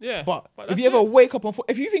trim. Yeah. But if that's you ever it. wake up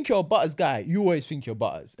if you think you're a butters guy, you always think you're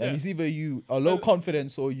butters, and Yeah. it's either you are low But-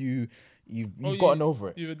 confidence or you've Or gotten over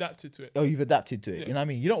it, You've adapted to it. or you've adapted to it. Yeah. You know what I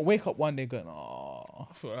mean? You don't wake up one day going, "Oh,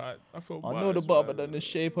 I feel alright. I feel. I know the butt, but then the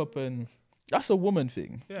shape up," and that's a woman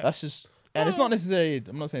thing. Yeah. That's just. And it's not necessarily,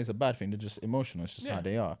 I'm not saying it's a bad thing, they're just emotional, it's just Yeah. how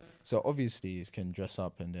they are. So obviously, it can dress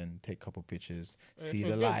up and then take a couple pictures, Yeah, see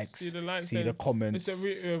feel the good, likes, see the likes, see the and comments. It's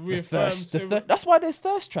The reaffirms. thirst, that's why there's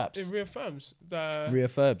thirst traps. It reaffirms that.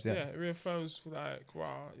 Reaffirms, yeah. Yeah, it reaffirms like,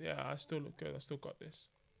 wow, yeah, I still look good. I still got this.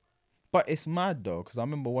 But it's mad though, because I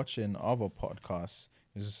remember watching other podcasts.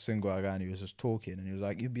 There's a single guy and he was just talking, and he was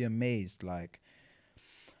like, "You'd be amazed, like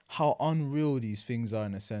how unreal these things are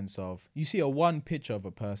in a sense of you see a one picture of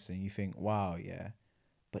a person, you think, wow, yeah,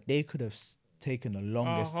 but they could have taken the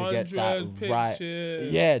longest to get that 100 right,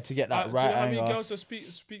 pictures. yeah, to get that Do you right know how many angle. girls I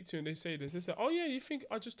speak to and they say this? They say, "Oh yeah, you think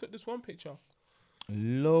I just took this one picture?"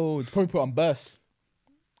 Loads, probably put on bursts.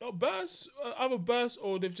 Oh, burst, either burst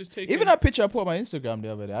or they've just taken. Even that picture I put on my Instagram the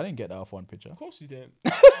other day, I didn't get that off one picture. Of course you didn't.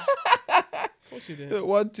 Of course you didn't.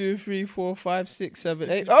 1, 2, 3, 4, 5, 6, 7,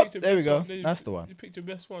 8. You Oh, picked your there we best go. one. Then That's the one. You picked your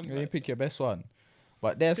best one. You like, pick your best one.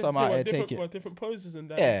 But there's some out there take it. different poses and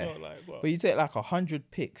that. Yeah. As well, like, what? But you take like 100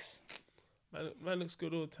 pics. Man looks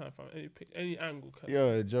good all the time, fam. Any angle. Cuts.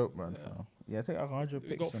 You're a joke, man. Yeah. Yeah, take like 100 We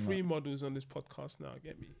pics. got and three that. models on this podcast now.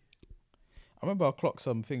 Get me? I remember I clocked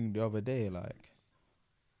something the other day, like,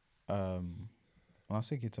 and I was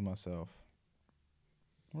thinking to myself,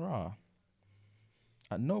 rah,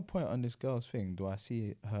 at no point on this girl's thing do I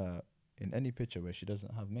see her in any picture where she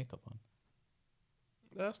doesn't have makeup on.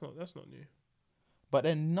 That's not new. But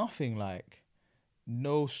then nothing like,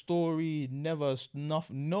 no story, never,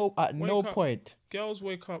 no, at Wake no up. point. Girls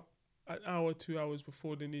wake up an hour, 2 hours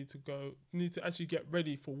before they need to actually get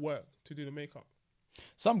ready for work to do the makeup.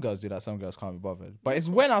 Some girls do that, some girls can't be bothered. But it's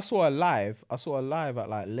when I saw her live at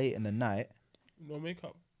like late in the night. No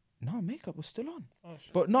makeup. No, makeup was still on. Oh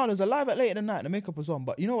shit. But no, there's a live at late in the night, the makeup was on.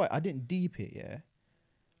 But you know what? I didn't deep it, yeah?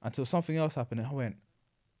 Until something else happened and I went,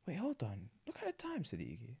 wait, hold on. Look at the time,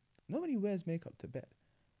 Siddiqui. Nobody wears makeup to bed.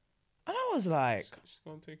 And I was like, Just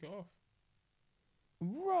gonna take it off.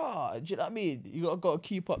 raw, do you know what I mean? You gotta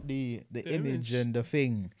keep up the image image. and the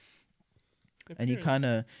thing. And you Appearance. kind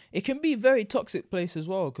of, it can be very toxic place as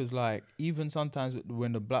well, because like even sometimes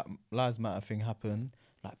when the Black Lives Matter thing happened,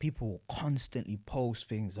 like people will constantly post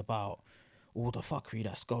things about all the fuckery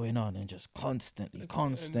that's going on and just constantly.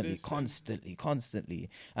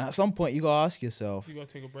 And at some point you gotta ask yourself, You gotta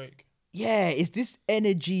take a break. yeah, is this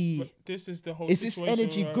energy? But this is the whole. Is this situation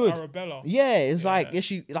energy with good? Arabella. Yeah, it's like Yeah.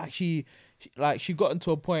 she got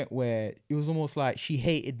into a point where it was almost like she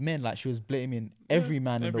hated men, like she was blaming every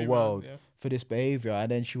man in Every the man, world yeah. for this behavior,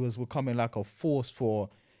 and then she was becoming like a force for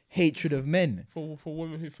hatred of men. For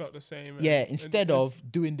women who felt the same. Yeah, and instead it's-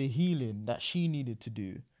 of doing the healing that she needed to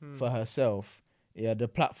do for herself, the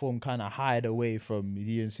platform kind of hide away from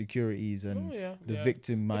the insecurities and the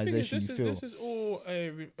victimization you feel. This is all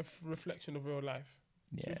a reflection of real life.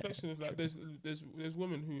 It's a Yeah, reflection of like there's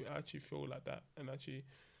women who actually feel like that and actually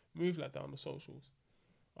move like that on the socials.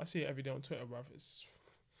 I see it every day on Twitter, bruv. It's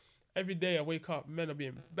every day I wake up, men are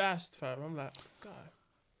being bashed, fam. I'm like, God.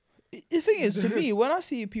 The thing is, to me, when I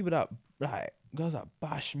see people that like girls that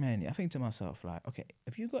bash men, I think to myself like, okay,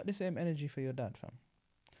 if you got the same energy for your dad, fam.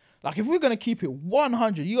 Like, if we're going to keep it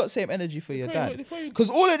 100, you got the same energy for your dad.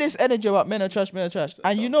 Because all of this energy about men are trash.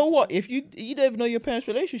 And you know what? If you don't even know your parents'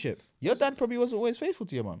 relationship, your dad probably wasn't always faithful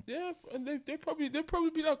to your mum. Yeah, and they'll probably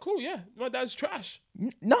be like, cool, yeah, my dad's trash.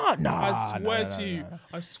 Nah. I swear to you.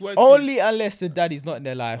 I swear to Only unless the daddy's not in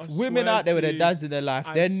their life. I Women swear out there with to their you. dads in their life,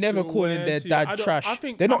 I they're never calling swear their to you. dad trash.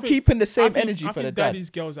 I They're not keeping the same energy for the dad.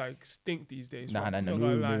 Daddy's girls are extinct these days. No. right? I'm not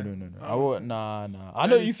No. gonna lie. I won't. Nah. I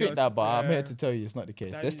know you Daddy's think girls, that, but I'm yeah. here to tell you it's not the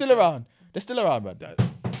case. They're Daddy's still girls. around. They're still around, man. Dad.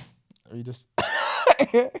 Or you just fuck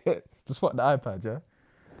the iPad, yeah.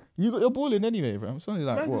 You're balling anyway, bro. It's only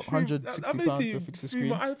like Man, what just threw- 160 I pounds basically to fix the threw screen.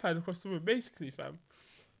 my iPad across the room, basically, fam.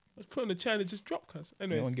 I was putting the chain and just dropped, cuz. No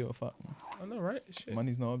Anyways, one give a fuck. I know, right? Shit.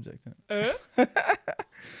 Money's no object. Innit? Uh,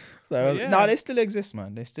 So yeah. no, they still exist,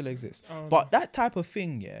 man. They still exist. I don't But that type of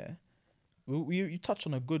thing, yeah. You touch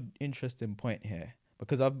on a good, interesting point here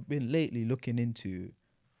because I've been lately looking into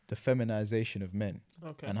the feminization of men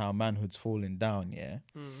okay. and how manhood's falling down, yeah.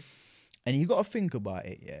 Mm. And you got to think about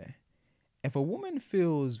it, yeah. If a woman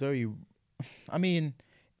feels very, I mean,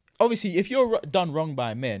 obviously, if you're done wrong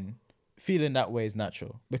by men, feeling that way is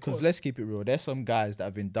natural. Because let's keep it real, there's some guys that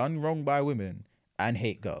have been done wrong by women and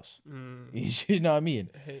hate girls. You know what I mean?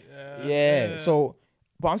 Yeah. So,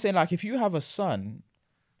 but I'm saying like, if you have a son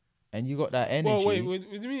and you got that energy, Well, wait,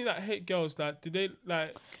 do you mean like hate girls? Like, did they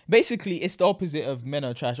like? basically, it's the opposite of men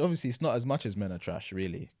are trash. Obviously, it's not as much as men are trash,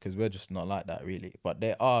 really, because we're just not like that, really. But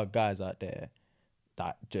there are guys out there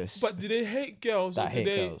that just But do they hate girls? that or do hate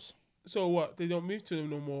they, girls. So what? They don't move to them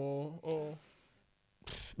no more, or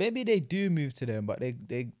Maybe they do move to them, but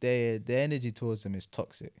their energy towards them is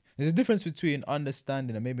toxic. There's a difference between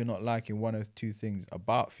understanding and maybe not liking one or two things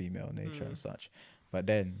about female nature and such, but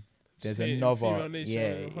then there's Just hating another, female nature,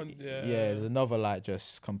 yeah, there's another like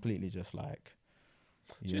just completely just like,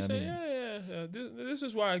 you know what I mean? Yeah. This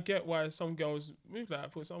is why I get why some girls move like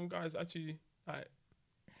that, but some guys actually like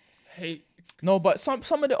hate. No, but some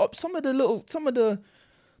of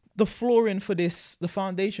the flooring for this, the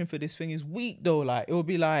foundation for this thing is weak though. Like it will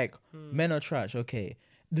be like men are trash. Okay,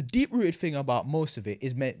 the deep rooted thing about most of it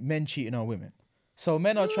is men cheating on women. So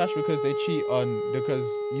men are trash because they cheat on because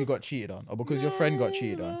you got cheated on, or because your friend got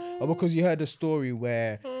cheated on, or because you heard a story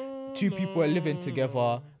where two people were living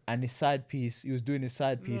together and his side piece, he was doing his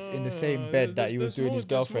side piece in the same bed that he was doing his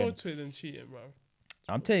girlfriend. There's more to it than cheating, bro.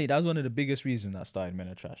 I'm telling you, that's one of the biggest reasons that started men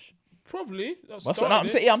are trash. Probably. That's what I'm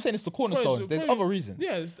saying. Yeah, I'm saying it's the cornerstones. There's other reasons.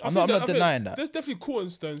 Yeah, I'm not denying that. There's definitely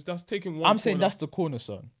cornerstones that's taking one. I'm saying that's the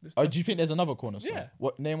cornerstone. Or do you think there's another cornerstone? Yeah.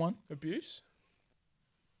 What, name one? Abuse.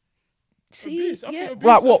 See, Abuse. I yeah. think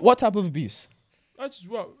abuse Like what type of abuse?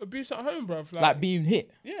 Abuse at home, bruv. Like being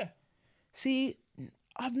hit. Yeah. See,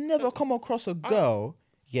 I've never come across a girl,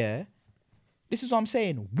 yeah. This is what I'm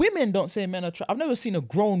saying. Women don't say men are trash. I've never seen a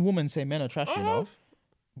grown woman say men are trash, you know?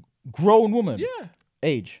 Grown woman. Yeah.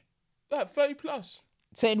 Age. Like 30 plus.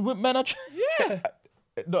 Saying men are trash. Yeah.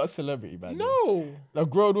 Not a celebrity, man. No. A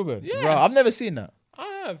grown woman. Yes. Bro, I've never seen that. I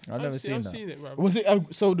have. I've never seen I've that. seen it, bro. Was it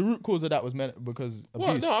so the root cause of that was men because abuse?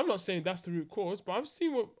 Well, no, I'm not saying that's the root cause, but I've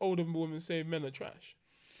seen what older women say men are trash.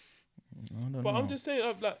 I don't But know. I'm just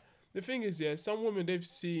saying, like, the thing is, yeah, some women, they've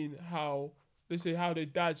seen how, they say how their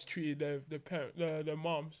dads treated their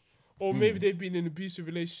moms. Or maybe they've been in abusive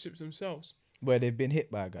relationships themselves. Where they've been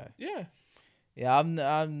hit by a guy. Yeah. Yeah, I'm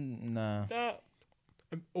nah. That,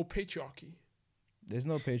 or patriarchy. There's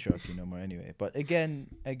no patriarchy no more anyway. But again,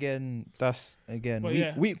 that's But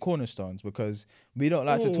yeah. weak cornerstones because we don't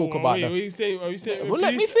like to talk about Are that. you saying Well,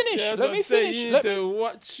 let me finish. Yeah, that's Let what me I'm saying. finish. You Let need to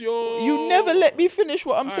watch your... You never let me finish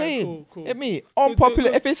what I'm Alright, saying. cool. Let me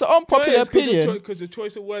unpopular. If it's an unpopular opinion, Because the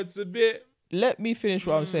choice of words is a bit... let me finish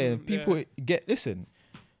what I'm saying. yeah. People listen.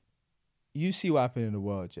 You see what happened in the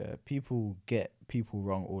world, yeah. People get people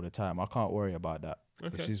wrong all the time. I can't worry about that.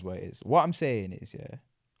 Okay. This is what it is. What I'm saying is, yeah.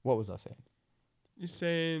 What was I saying? You're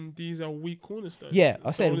saying these are weak cornerstones. Yeah,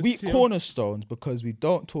 I So said wanna weak see how- cornerstones because we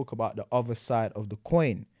don't talk about the other side of the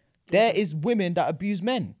coin. There is women that abuse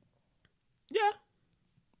men. Yeah.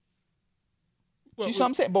 Do you see what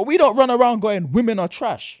I'm saying? But we don't run around going, women are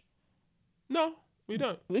trash. No, we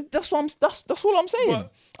don't. That's all I'm saying.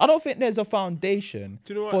 But- I don't think there's a foundation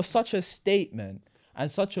Do you know what? for such a statement and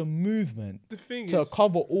such a movement The thing to is...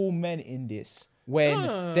 cover all men in this.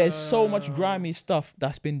 when there's so much No. grimy stuff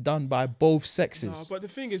that's been done by both sexes. No, but the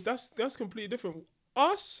thing is, that's completely different.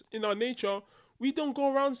 Us, in our nature, we don't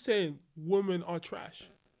go around saying women are trash.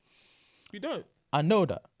 We don't. I know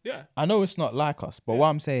that. Yeah. I know it's not like us, but what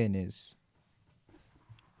I'm saying is,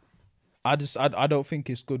 I don't think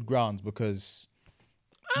it's good grounds because.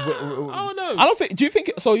 Oh no. I don't think. Do you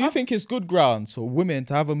think? So you think it's good grounds for women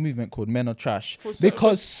to have a movement called Men Are Trash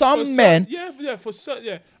because For some men.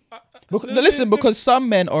 Because some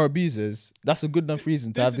men are abusers. That's a good enough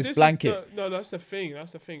reason to have this blanket. No, that's the thing.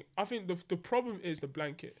 That's the thing. I think the problem is the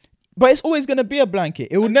blanket. But it's always gonna be a blanket.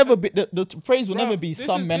 It will never be the phrase will never be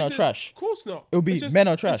some men are trash. Of course not. It'll be men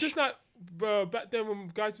are trash. It's just like back then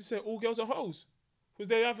when guys used to say all girls are hoes. Because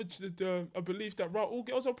they have a belief that all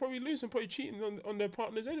girls are probably loose and probably cheating on their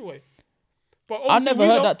partners anyway. But I never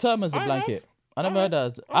heard that term as a blanket. I never heard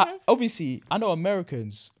that. have. Obviously, I know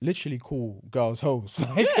Americans literally call girls hoes.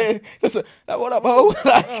 Like, what up, ho?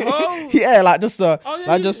 hoe. Yeah, like just a,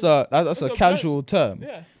 that's that's a casual term.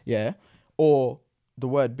 Yeah. Yeah, or the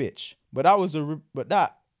word bitch. But that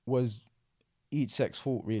was each sex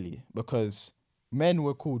fault really, because men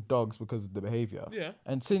were called dogs because of the behavior. Yeah.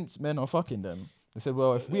 And since men are fucking them, they said,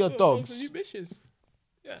 well, if we are They're dogs, you bitches.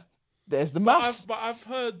 Yeah. there's the maths. But I've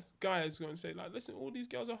heard guys go and say like, listen, all these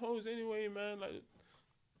girls are hoes anyway, man. Like,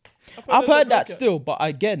 I've heard that still, but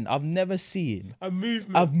again, I've never seen a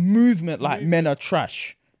movement. a movement like men are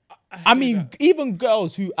trash. I mean, even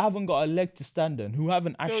girls who haven't got a leg to stand on, who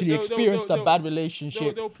haven't actually experienced a bad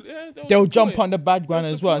relationship, they'll jump on the bad ground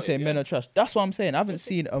as well and say men are trash. That's what I'm saying. I haven't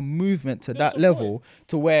seen a movement to that level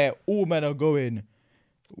to where all men are going,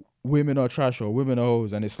 women are trash or women are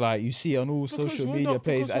hoes, and it's like you see on all social media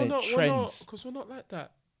pages and it trends. Because we're not like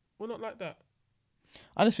that. We're not like that.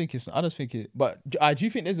 I just think it. But do you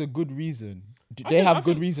think there's a good reason? Do they have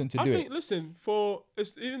good reason to do it? Listen,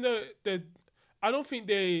 even though I don't think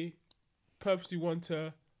they purposely want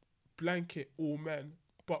to blanket all men,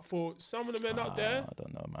 but for some of the men out there, I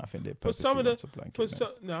don't know, man. I think they for some of want to blanket men.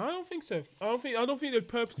 no, I don't think so. I don't think they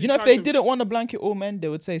purposely. You know, if they didn't want to blanket all men, they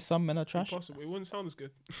would say some men are trash. Impossible. It wouldn't sound as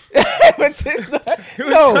good. It's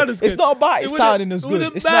not about it sounding as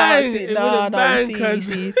good. It's not.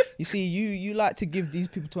 You see, you like to give these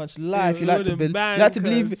people too much life. You like to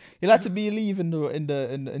believe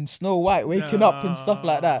in Snow White waking up and stuff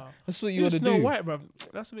like that. That's what you want to do. Snow White, bro.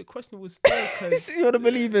 That's a bit questionable still. You want to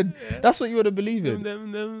believe in. That's what you want to believe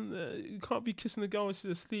in. You can't be kissing the girl when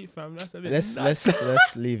she's asleep, fam. That's a bit.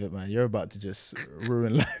 Let's leave it, man. You're about to just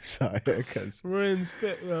ruin lives out here, cause ruins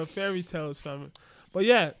fairy tales, fam. But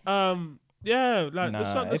yeah, like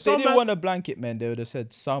if they didn't want to blanket men, they would have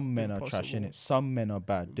said some men are trash in it. Some men are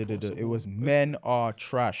bad. It was men are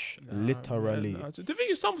trash, literally. The thing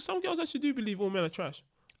is, some girls actually do believe all men are trash,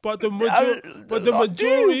 but the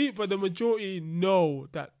majority know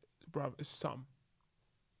that, bruv, it's some.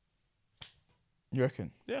 You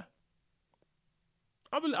reckon? Yeah.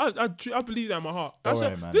 I believe that in my heart. Don't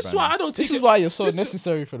worry, man, this is why I don't take This is why you're so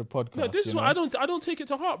necessary for the podcast. No, this is why I don't take it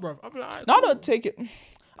to heart, bro. I don't take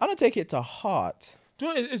it to heart. Do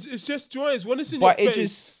you know, it's just joy is when it's in but your it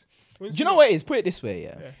face. Do you know what it is? Put it this way,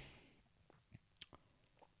 yeah.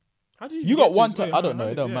 How do you got one time. I don't know.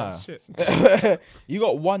 It don't matter. You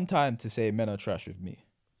got one time to say men are trash with me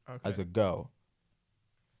as a girl,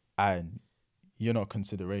 and you're not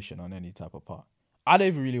consideration on any type of part. I don't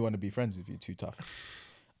even really want to be friends with you too tough.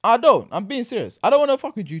 I don't. I'm being serious. I don't want to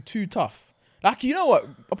fuck with you too tough. Like, you know what?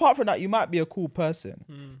 Apart from that, you might be a cool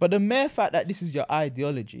person. But the mere fact that this is your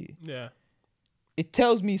ideology, it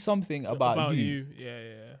tells me something about you.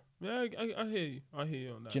 Yeah, I hear you. I hear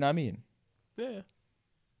you on that. Do you know what I mean? Yeah.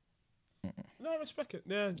 No, I respect it.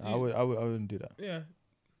 Yeah. I wouldn't do that.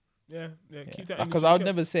 Yeah. Keep that. Because I would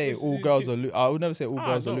never say all girls are loose. I would never say all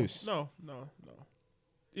girls are loose. No.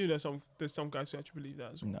 Even though there's some guys who actually believe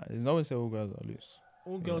that as well. No, there's no one say all girls are loose.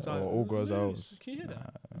 All girls are. All girls are hoes. Can you hear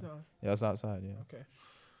that? Yeah, it's outside. Yeah. Okay.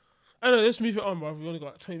 Anyway, let's move it on, bro. We've only got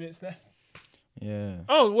like 20 minutes left. Yeah.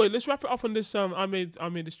 Oh wait, let's wrap it up on this. I made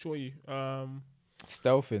this draw you.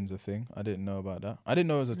 Stealthing's a thing. I didn't know about that. I didn't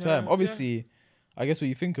know it was a term. Obviously, I guess when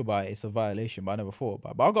you think about it, it's a violation, but I never thought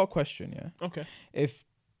about it. But I've got a question, yeah? Okay. If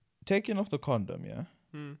taking off the condom,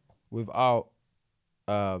 without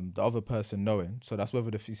the other person knowing, so that's whether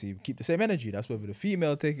keep the same energy, that's whether the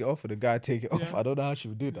female take it off or the guy take it off. I don't know how she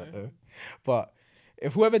would do that though. But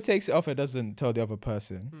if whoever takes it off and doesn't tell the other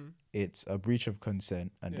person, it's a breach of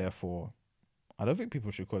consent, and therefore, I don't think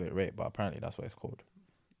people should call it rape, but apparently that's what it's called.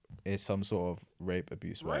 It's some sort of rape,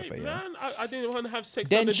 abuse, whatever. Rape, man. I didn't want to have sex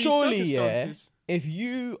then under surely, these circumstances. If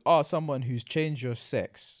you are someone who's changed your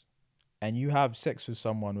sex and you have sex with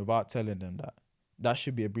someone without telling them that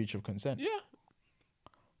should be a breach of consent. Yeah.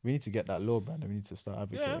 We need to get that law, Brandon. We need to start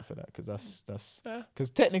advocating Yeah. for that because that's Yeah. because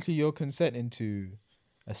technically you're consenting to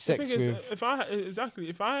a The sex thing is, with.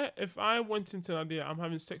 if I went into an idea, I'm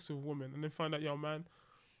having sex with a woman, and then find out you're a man,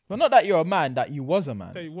 Well, not that you're a man, that you was a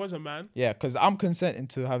man. that he was a man. Yeah, because I'm consenting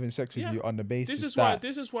to having sex with Yeah. you on the basis This is why. that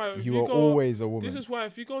This is why. If you you were go, always a woman. This is why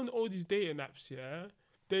if you go on all these dating apps, yeah,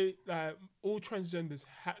 they like all transgenders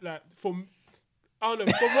like from I don't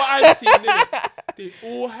know from what I've seen, innit, they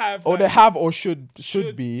all have. or like, they have or should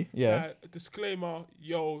should, be. Yeah. like, a disclaimer.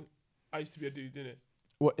 Yo, I used to be a dude, didn't it?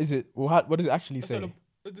 What is it? Well, what does it actually say?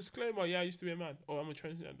 A disclaimer. Yeah, I used to be a man, or I'm a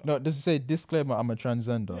transgender. No, does it say disclaimer? I'm a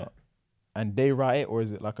transgender, Yeah. and they write it, or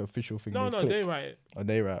is it like an official thing? No, click? they write it. Or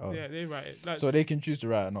they write. Oh. Yeah, they write it. Like, So they can choose to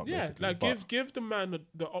write or not. yeah, basically, like but- give the man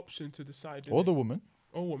the option to decide. or innit? the woman.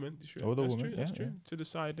 or woman. True. Or the that's woman, True, that's yeah, true. yeah. To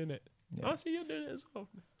decide, innit? Yeah. I see you're doing it as well.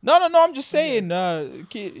 No. I'm just saying,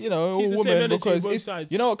 keep, Keep the a same woman energy because both it's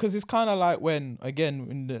sides. because it's kind of like when again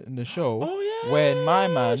in the show Oh yeah. when my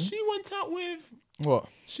man She went out with. what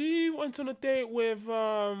She went on a date with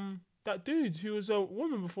that dude who was a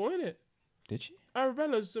woman before, innit? did she?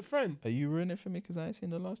 Arabella's a friend. Are you ruining it for me because I ain't seen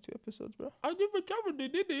the last 2 episodes, bro? I never covered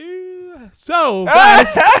it, did you? So,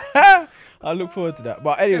 guys, I look forward to that.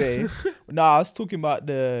 But anyway, I was talking about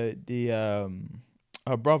the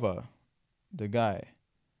her brother, the guy.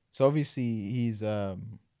 So obviously he's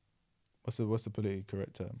what's the politically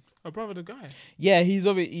correct term? her brother, the guy. Yeah, he's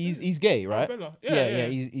gay, right? Arabella. Yeah,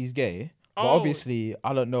 he's gay. But Oh. obviously,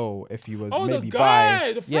 I don't know if he was Oh, the maybe guy,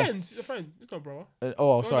 bi. the friend, the friend. It's not brother. Sorry,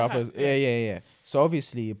 I the thought. hat, Yeah. So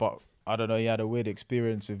obviously, but I don't know. He had a weird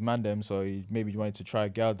experience with Mandem, so he maybe wanted to try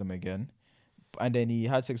them again, and then he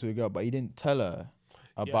had sex with a girl, but he didn't tell her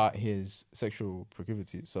about his sexual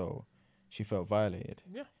proclivity, so she felt violated.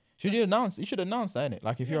 Yeah. Should you announce? You should announce that, innit?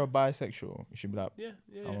 Like if Yeah. you're a bisexual, you should be like, Yeah.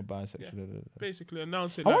 I'm a bisexual. da, da, da. Basically,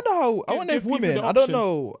 announce it. I like, wonder give- if give people women. the I don't option.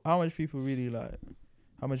 know how much people really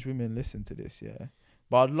how much women listen to this. Yeah,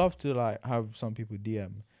 but I'd love to have some people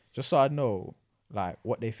DM just so I know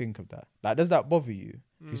what they think of that. Like, does that bother you?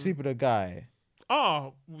 If you sleep with a guy,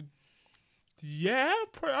 Oh, yeah.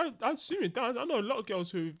 I assume it does. I know a lot of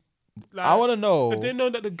girls who. Like, I want to know. if they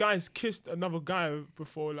know that the guy's kissed another guy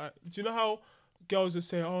before, like, do you know how girls will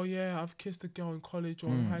say, "Oh yeah, I've kissed a girl in college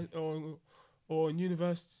or or in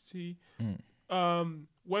university."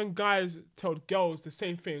 When guys tell girls the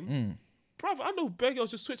same thing, bruv, I know bare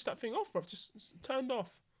girls just switch that thing off, bruv. Just turned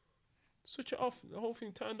off, switch it off. The whole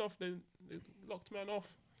thing turned off. Then they locked man off.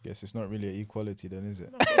 Guess it's not really an equality, then, is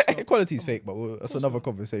it? No, of course not. Equality is fake, but that's course another not.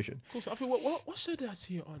 conversation. Of course, I think what show did I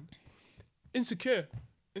see it on?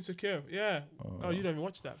 Insecure, yeah. Oh, you don't even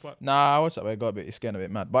watch that, but Nah, I watched that, but it's getting a bit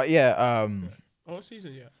mad. But yeah, oh, what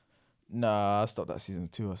season? Yeah. nah, I stopped at season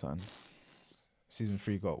 2 or something. Season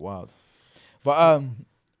 3 got wild. But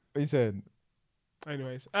what you saying?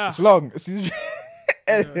 Anyways, It's long. Season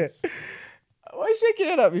anyways, Why are you shaking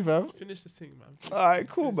it at me, fam? finish this thing, man. All right,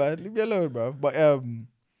 cool, Finish man. this thing. Leave me alone, bro. But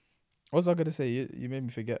what was I gonna say? You made me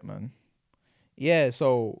forget, man. Yeah,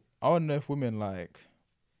 so I want to know if women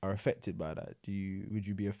are affected by that. Would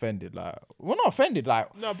you be offended? Well, not offended.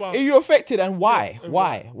 No, but Are you affected, and why? Yeah,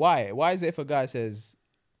 and Why is it if a guy says,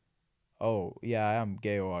 "Oh, yeah, I am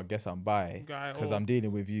gay," or "I guess I'm bi," Guy, because or- I'm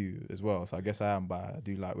dealing with you as well, so I guess I am bi. I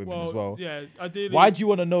do like women as well. yeah, ideally. Why do you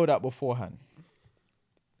want to know that beforehand?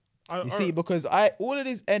 I, You see, because all of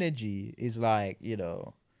this energy is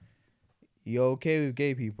you're okay with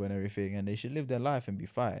gay people and everything, and they should live their life and be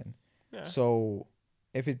fine. yeah. So,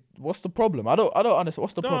 what's the problem? I don't understand.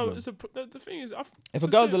 What's the no, problem? the thing is, If it's a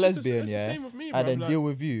the girl's a same- it's the- lesbian, it's yeah, the same with me, and then bruv, deal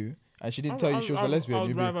with you, and she didn't tell you she was a lesbian,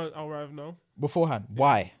 you'd be I'll rather know. beforehand.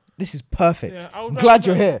 Why? This is perfect. Yeah, I I'm would glad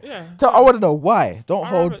rather you're know. here. Yeah. I want to know why. Don't I'd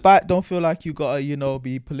hold rather- back. Don't feel like you gotta,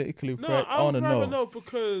 be politically No, correct. I I want would to rather know. know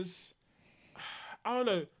because I don't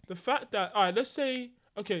know the fact that let's say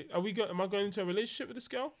am I going into a relationship with this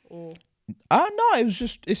girl or No, it's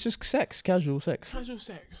just sex, casual sex. casual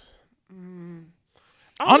sex?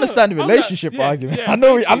 I understand the relationship argument. I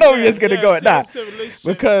know thank where you, you're gonna go at that. so relationship.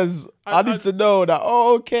 Because I I- need to know that.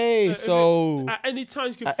 Oh, okay, If so at any time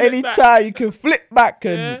you can at flip any back. time you can flip back,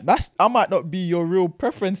 and Yeah. I might not be your real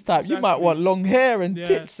preference type. You might Exactly. want long hair and Yeah.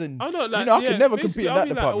 tits, and I know, I can never basically, compete in I'll that be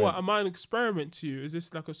like, department. what, am I an experiment to you? Is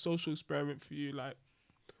this like a social experiment for you? Like,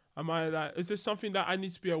 is this something that I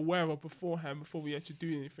need to be aware of beforehand before we actually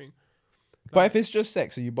do anything? But if it's just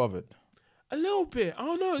sex, are you bothered? A little bit. I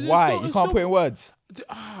don't know. It's Why? not- You it's can't not- put in words. do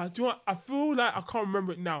you know what? I feel like I can't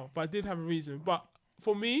remember it now, but I did have a reason. But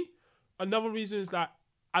for me, another reason is that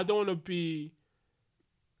I don't want to be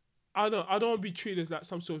I don't want to be treated as like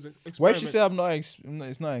some sort of experiment. Where she said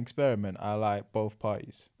it's not an experiment. I like both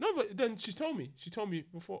parties. No, but then she told me. She told me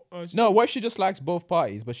before. What if she just likes both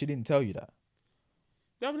parties, but she didn't tell you that?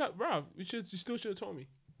 Yeah, I'm like, bruv, you still should have told me.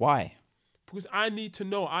 Why? Because I need to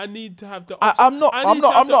know. I need to have the. I'm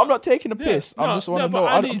not taking a piss. I just want to know.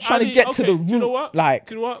 I'm trying to get to the root. Do you know what? Like,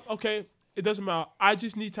 do you know what? Okay, it doesn't matter. I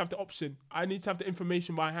just need to have the option. I need to have the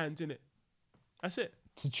information by hand in it. That's it.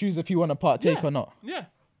 To choose if you want to partake or not. Yeah.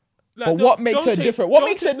 Like, but what makes her different? What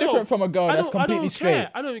makes her different from a girl that's completely straight?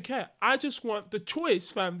 I don't even care. I just want the choice,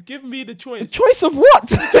 fam. Give me the choice. The choice of what?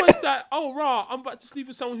 The choice that, oh, rah, I'm about to sleep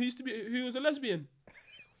with someone who was a lesbian.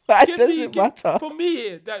 That doesn't matter. For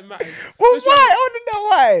me, that matters. Well, why? I want to know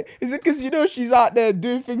why. Is it because you know she's out there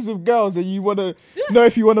doing things with girls and you want to know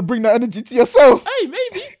if you want to bring that energy to yourself? Hey,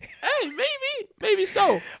 maybe. Maybe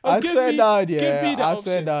so. I swear down, yeah. I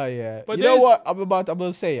swear down, yeah. But you know what? I'm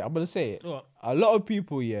gonna say it. What? A lot of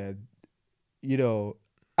people, yeah, you know,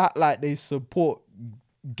 act like they support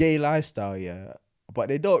gay lifestyle, yeah, but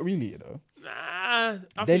they don't really, you know. Nah,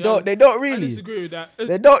 they don't really. I disagree with that.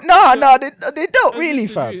 They don't. No, they don't really,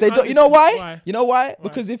 fam. They don't. You know why? You know why?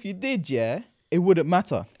 Because if you did, yeah, it wouldn't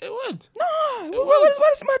matter. It would. No. Why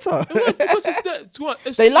does it matter? It would,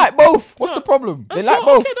 because they like both. What's the problem? They like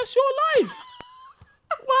both. Okay, that's your life.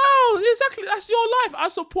 Wow, exactly. That's your life. I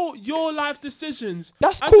support your life decisions.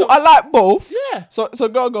 That's cool. I like both. Yeah. So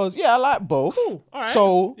girl goes, yeah, I like both. Cool. All right.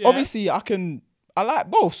 So obviously I like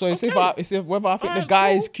both. So it's whether I think the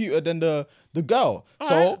guy is cuter than the girl.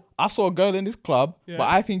 So I saw a girl in this club, but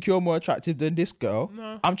I think you're more attractive than this girl.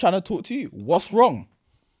 No. I'm trying to talk to you. What's wrong?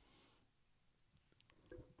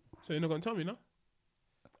 So you're not gonna tell me, no?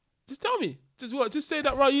 Just tell me. Just what? Just say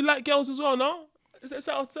that, right? You like girls as well, no? Is that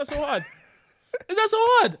so hard? Is that so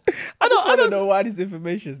hard? I just want to know why this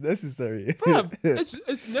information is necessary. Bruv,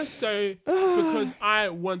 it's necessary because I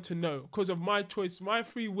want to know. Because of my choice, my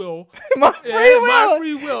free will. My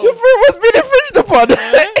free will? Your free will's been infringed upon.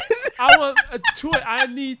 Yeah? I want a choice. I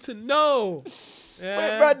need to know. Yeah?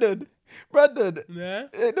 Wait, Brandon. Yeah?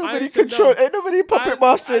 Ain't nobody ain't nobody puppet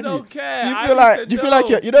master. I don't care. Do you feel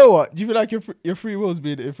like you know what? Do you feel like your free will's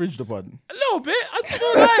been infringed upon? A little bit. I just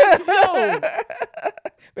feel like, yo.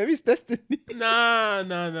 Maybe it's destiny. Nah.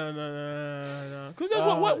 Because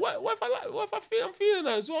then what if I'm feeling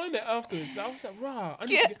that as well in it afterwards? I was like, rah. But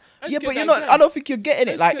you're not. I don't think you're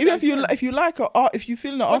getting it. Like even if you like her, if you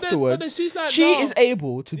feel it afterwards, she is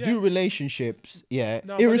able to do relationships. Yeah,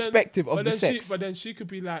 irrespective of the sex. But then she could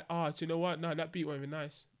be like, do you know what? No, that beat wasn't even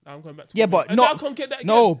nice. I'm going back to I can't get that again.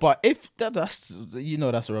 No, but if that's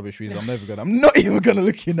that's a rubbish reason. I'm not even gonna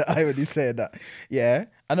look in the eye when he's saying that. Yeah,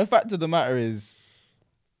 and the fact of the matter is,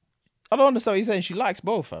 I don't understand what he's saying. She likes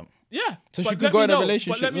both, fam. Yeah. So she could go in a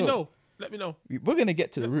relationship. But let me know. We're going to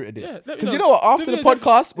get to the root of this. Because know. you know what? After the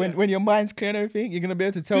podcast, when your mind's clear and everything, you're going to be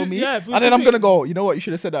able to tell me. Yeah, and then I'm going to go, you know what? You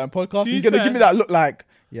should have said that in podcast. You're going to give me that look like,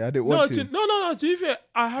 I didn't want to. No. To be fair,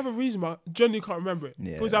 I have a reason, but Johnny can't remember it.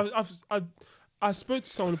 Yeah. Because I spoke to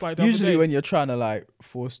someone about it the other Usually day. when you're trying to like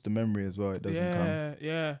force the memory as well, it doesn't come.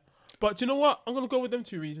 Yeah. But do you know what? I'm going to go with them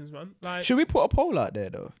two reasons, man. Like, should we put a poll out there,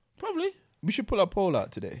 though? Probably. We should put a poll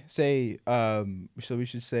out today. Say, so we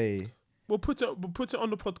should say... We'll put it on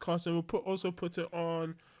the podcast and we'll also put it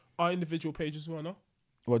on our individual page as well, no?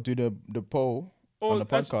 Well, do the poll on the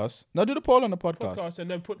podcast. No, do the poll on the podcast. And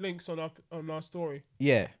then put links on our story.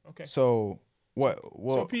 Yeah. Okay. So,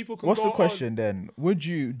 so people can what's the question then?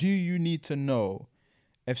 Do you need to know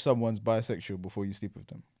if someone's bisexual before you sleep with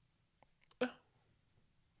them?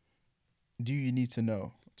 Do you need to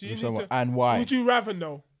know? And why? Would you rather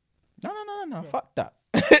know? No. Fuck that.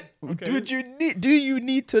 Okay. Do you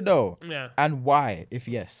need to know? Yeah. And why, if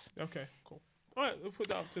yes? Okay, cool. All right, we'll put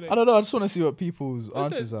that up today. I don't know. I just want to see what people's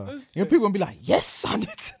answers are. People will be like, yes, I need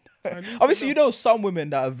to know. Obviously, some women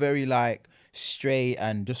that are very like straight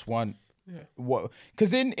and just want what?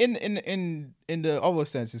 Because in the other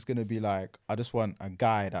sense, it's gonna be like, I just want a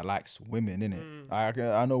guy that likes women, innit?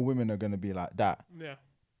 I know women are gonna be like that. Yeah.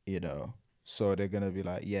 So they're gonna be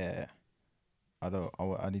like,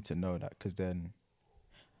 I need to know that, because then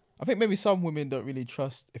I think maybe some women don't really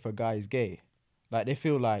trust if a guy is gay. Like they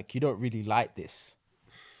feel like you don't really like this.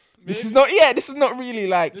 Maybe. This is not really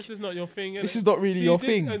like. This is not your thing. This is not really your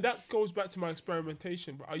thing. And that goes back to my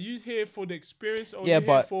experimentation. But are you here for the experience, or here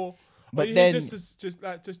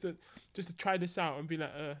just to try this out and be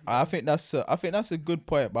like? I think that's a good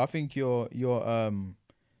point. But I think you're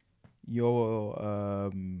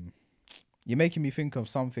making me think of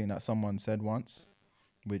something that someone said once,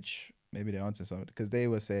 which maybe they answered something, because they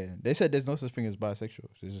said there's no such thing as bisexual.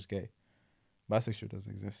 It's just gay. Bisexual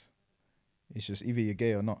doesn't exist. It's just either you're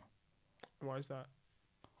gay or not. Why is that?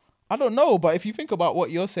 I don't know, but if you think about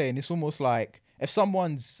what you're saying, it's almost like if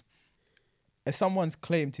someone's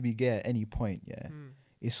claimed to be gay at any point,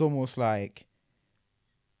 it's almost like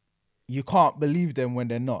you can't believe them when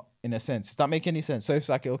they're not, in a sense. Does that make any sense? So it's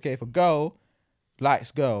like, okay, if a girl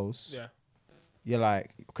likes girls, you're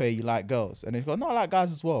like, okay, you like girls. And they go, no, I like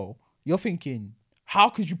guys as well. You're thinking, how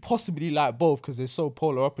could you possibly like both? Because they're so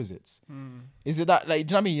polar opposites. Is it that, like,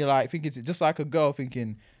 do you know what I mean? You're like, thinking, it's just like a girl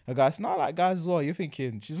thinking, a guy's no, I like guys as well. You're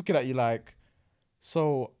thinking, she's looking at you like,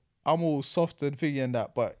 so I'm all soft and thingy and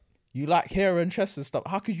that, but you like hair and chest and stuff.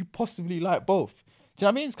 How could you possibly like both? Do you know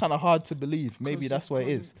what I mean? It's kind of hard to believe. Maybe that's what it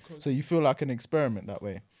is. So you feel like an experiment that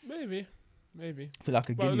way. Maybe. Feel like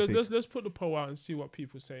a guinea pig. Let's put the poll out and see what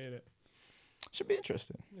people say in it. Should be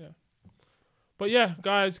interesting. Yeah. But yeah,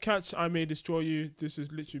 guys, catch I May Destroy You. This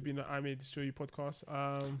has literally been an I May Destroy You podcast.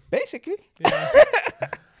 Basically. Yeah.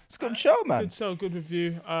 It's a good show, man. Good show, good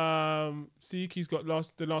review. Siki's got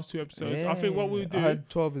the last 2 episodes. Yeah. I think what we'll do. I heard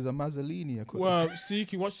 12 is a Mazzolini. Well,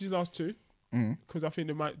 Siki, watch these last 2. Because I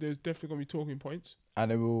think there's definitely going to be talking points.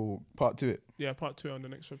 And then we'll part 2 it. Yeah, part 2 on the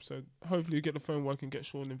next episode. Hopefully you get the phone work and get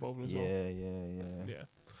Sean involved as well. Yeah.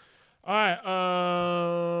 All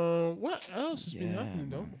right. What else has been happening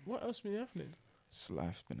though? What else has been happening? It's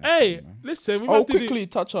life's been Hey, happening, man. listen. We might have to quickly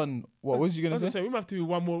touch on what was you gonna say? We might have to do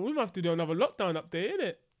one more. We might have to do another lockdown update,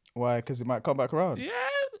 innit? Why? Because it might come back around. Yeah,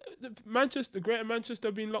 Greater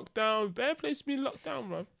Manchester being locked down. Bare place being locked down,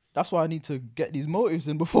 bro. That's why I need to get these motives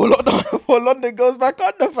in before lockdown, before London goes back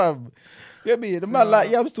under, fam. Get me? The man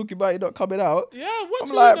like Yam's talking about it not coming out. Yeah, what?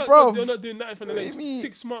 I'm like, bro, you're not doing nothing for the next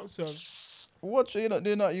 6 months, son. What you not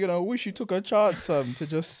doing that? You know, wish you took a chance, to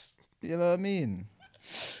just, you know what I mean?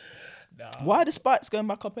 Nah. Why are the spikes going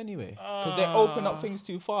back up anyway? Because they open up things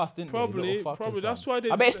too fast, didn't they? Probably. That's why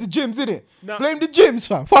they. I bet it's the gyms, innit? Blame the gyms,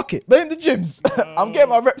 fam. Fuck it. Blame the gyms. No. I'm getting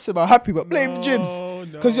my reps in. I'm happy, but blame the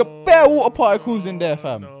gyms. Because you're bare water particles in there,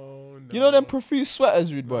 fam. You know them profuse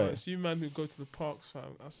sweaters, rude boy. It's you man who go to the parks, fam.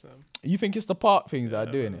 That's them. You think it's the park things that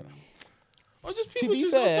are doing it? Or just people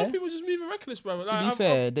some people just moving reckless, bro. To be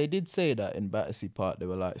fair, they did say that in Battersea Park they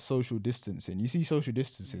were like social distancing. You see social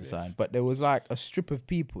distancing sign, but there was like a strip of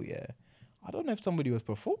people, I don't know if somebody was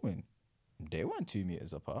performing. They weren't 2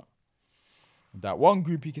 meters apart. That one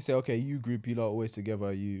group you can say, okay, you group, you lot always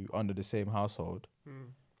together, you under the same household.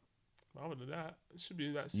 Other than that, it should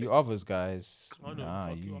be that. You others guys,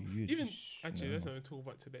 you even actually, let's not talk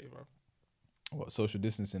about today, bro. What, social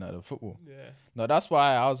distancing at the football? Yeah. No, that's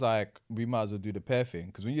why I was like, we might as well do the pair thing.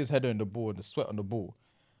 Because when you just header in the ball and the sweat on the ball,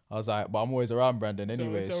 I was like, but I'm always around Brandon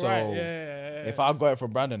anyway. So if I got it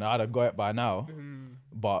from Brandon, I'd have got it by now.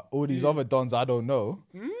 But all these other dons I don't know.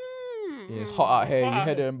 It's hot out here. You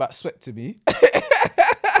header and back sweat to me.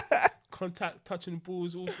 Contact, touching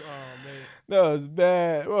balls also. Oh, man. No, it's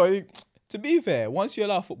bad. Well, to be fair, once you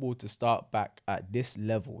allow football to start back at this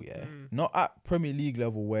level, not at Premier League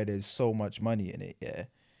level where there's so much money in it,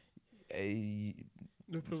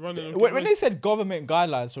 when they said government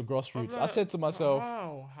guidelines for grassroots, like, I said to myself,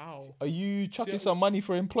 how? Are you chucking some money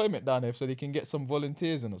for employment down there so they can get some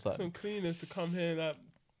volunteers and something? Some cleaners to come here.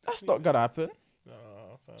 That's not going to happen. No,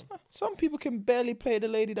 fam. Some people can barely pay the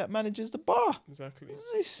lady that manages the bar. Exactly.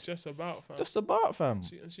 Just about, fam.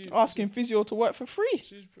 Asking physio to work for free.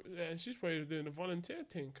 She's probably doing the volunteer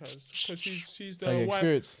thing because she's the wife.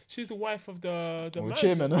 Experience. She's the wife of the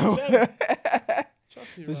chairman.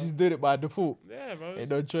 Trust me, so she's doing it by default. Yeah, bro. Ain't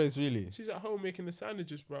no choice, really. She's at home making the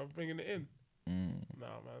sandwiches, bro, bringing it in. Nah,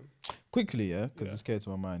 man. Quickly, because this came to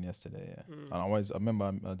my mind yesterday, And I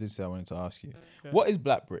remember I did say I wanted to ask you. What is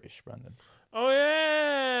Black British, Brandon? Oh,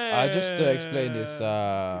 yeah. Just to explain this,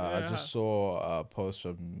 I just saw a post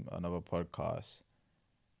from another podcast.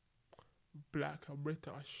 Black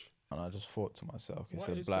British. And I just thought to myself, it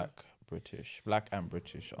said Black and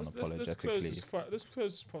British unapologetically. Let's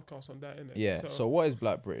close this podcast on that, innit? Yeah. So what is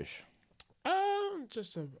Black British?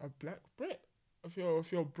 Just a black Brit. If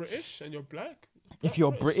you're British and you're black. If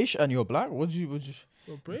you're British and you're black, would you?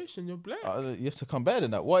 You're British and you're black. You have to come better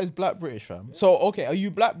than that. What is Black British, fam? Yeah. So okay, are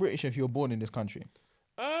you Black British if you're born in this country?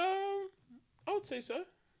 I would say so.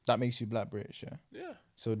 That makes you Black British, yeah. Yeah.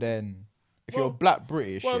 So then, if you're Black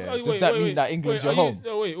British, does that mean that England's your home?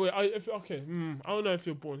 No, wait. I don't know if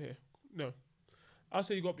you're born here. No, I'll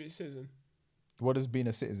say you got to be a citizen. What does being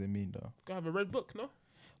a citizen mean, though? Gotta have a red book, no?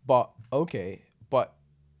 But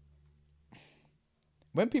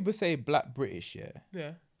when people say Black British,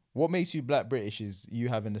 yeah, what makes you Black British is you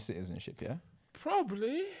having the citizenship, yeah?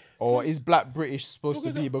 Probably. Or is Black British supposed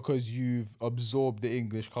to be because you've absorbed the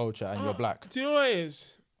English culture and you're black? Do you know what it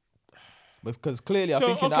is? Because clearly, I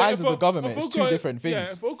think in the eyes of the government, it's two different things. Yeah,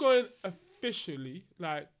 if we're going officially,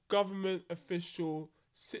 like government official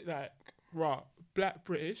sit like black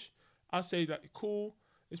British, I say like cool.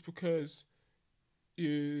 It's because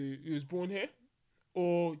you was born here,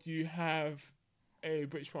 or you have a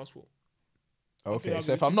British passport. Okay,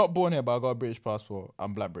 so if I'm not born here but I got a British passport,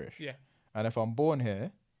 I'm black British. Yeah. And if I'm born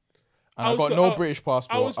here and I got no British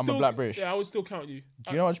passport, I'm a black British. Yeah, I would still count you.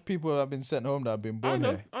 Do you know how much people have been sent home that have been born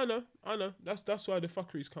here? I know. That's why the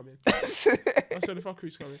fuckery's coming. That's why the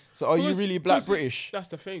fuckery's coming. So are you really black British? That's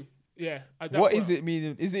the thing. Yeah. What is it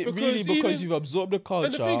meaning? Is it really because you've absorbed the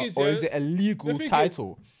culture, or is it a legal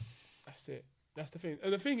title? That's it. That's the thing.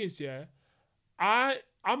 And the thing is, yeah,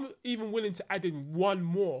 I'm even willing to add in one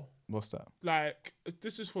more. What's that? Like,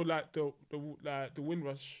 this is for like the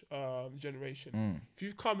Windrush generation. If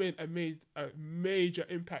you've come in and made a major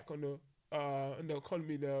impact on the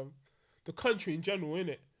economy, the country in general,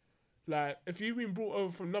 innit? Like, if you've been brought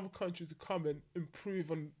over from another country to come and improve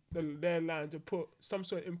on their land and put some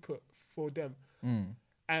sort of input for them,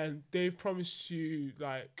 and they've promised you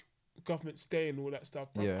like government stay and all that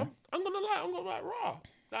stuff, bro, yeah. I'm gonna like raw.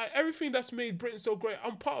 Like, everything that's made Britain so great,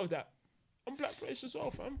 I'm part of that. I'm black British as well,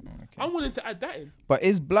 fam. Okay. I'm willing to add that in. But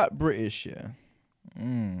is black British, yeah?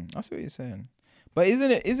 I see what you're saying. But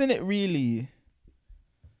isn't it really?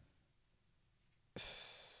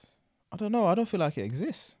 I don't know. I don't feel like it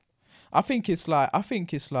exists. I think it's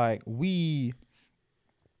like we.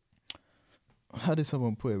 How did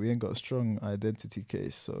someone put it? We ain't got a strong identity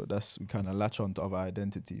case, so we kind of latch on to other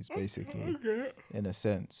identities, basically, in a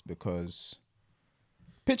sense. Because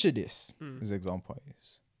picture this as example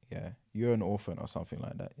is. Yeah, you're an orphan or something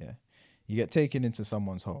like that. Yeah, you get taken into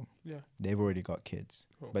someone's home. Yeah, they've already got kids,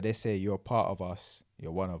 but they say you're part of us.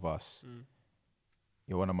 You're one of us.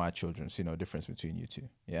 You're one of my children. See no difference between you two.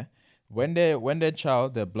 Yeah, when their blood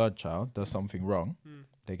child, does something wrong,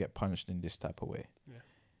 they get punished in this type of way. Yeah.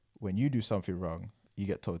 When you do something wrong, you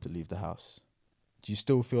get told to leave the house. Do you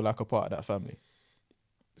still feel like a part of that family?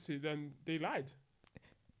 See, then they lied.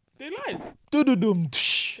 They lied.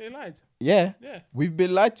 They lied. Yeah. We've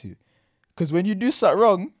been lied to. Because when you do something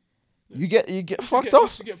wrong, you get fucked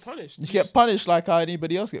off. You get punished. You get punished like how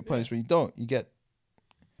anybody else get punished. When you don't, you get.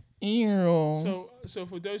 So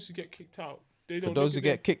for those who get kicked out,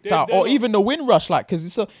 or even the Windrush, like,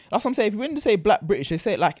 because that's what I'm saying. If when they say black British, they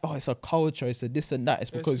say it like, oh, it's a culture, it's a this and that.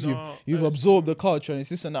 It's because you've absorbed the culture and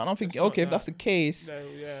it's this and that. And I'm thinking, okay, if that's the case,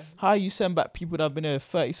 how you send back people that have been here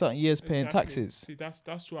 30-something years paying taxes? See,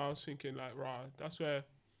 that's why I was thinking, like, that's where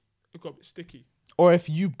it got a bit sticky. Or if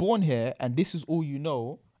you're born here and this is all you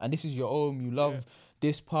know, and this is your home, you love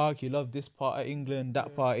this park, you love this part of England,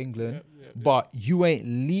 that part of England, but you ain't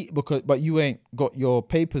you ain't got your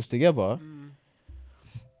papers together.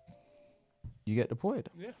 You get deported.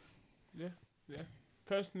 Yeah.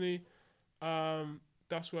 Personally,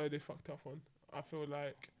 that's where they fucked up on. I feel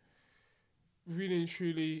like, really and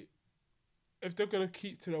truly, if they're gonna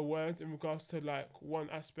keep to their word in regards to like one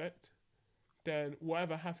aspect, then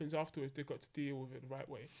whatever happens afterwards, they've got to deal with it the right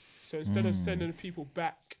way. So instead of sending the people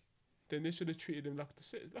back, then they should have treated them like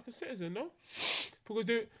a citizen, no? Because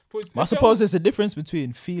I suppose there's a difference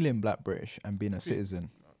between feeling black British and being a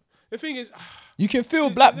citizen. The thing is, you can feel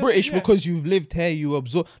black British because you've lived here, you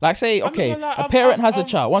absorb. Like, say, okay, a parent has a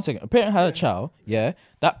child. One second, a parent has a child. Yeah,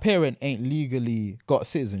 that parent ain't legally got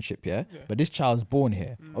citizenship. Yeah, but this child's born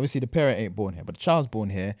here. Obviously, the parent ain't born here, but the child's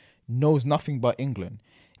born here, knows nothing but England.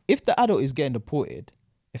 If the adult is getting deported,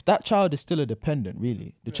 if that child is still a dependent,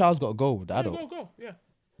 really, the child's got to go with the adult. Go. Yeah.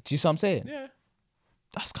 Do you see what I'm saying? Yeah.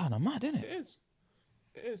 That's kind of mad, isn't it?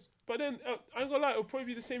 It is. But then I ain't gonna lie, it'll probably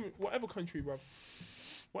be the same in whatever country, bro.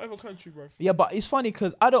 Yeah, but it's funny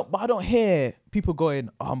because I don't hear people going,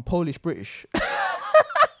 I'm Polish British.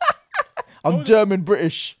 I'm German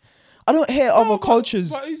British. I don't hear other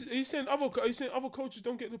cultures. But he's saying other cultures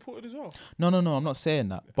don't get deported as well. No, I'm not saying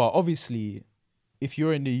that. But obviously, if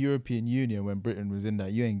you're in the European Union when Britain was in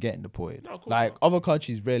that, you ain't getting deported. No, like, other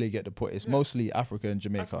countries rarely get deported. It's mostly Africa and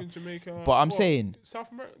Jamaica. But I'm saying,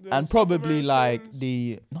 South America, and probably like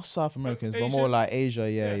not South Americans, but more like Asia,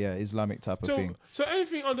 Islamic type of thing. So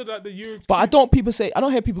anything under like the European. But I don't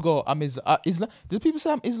hear people go, I'm Islam. Do people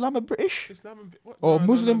say I'm Islam and British? Or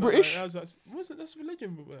Muslim British? That's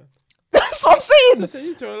religion, but that's what I'm saying.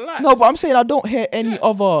 No, but I'm saying I don't hear any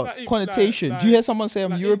other connotation. Do you hear someone say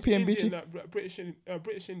I'm European British?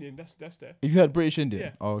 British Indian. That's there. You heard British Indian?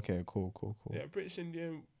 Yeah. Oh, okay, cool. Yeah, British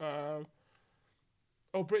Indian.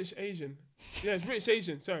 British Asian. Yeah, it's British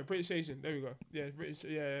Asian. Sorry, British Asian. There we go. Yeah, British.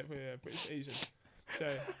 Yeah, British Asian.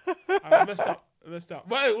 Sorry, I messed up.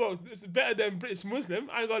 But it's better than British Muslim.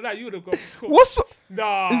 I ain't gonna lie, you would have got.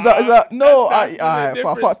 Nah. Is that? No, I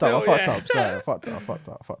fucked up. Sorry, I fucked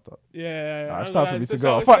up. Yeah. It's time for me to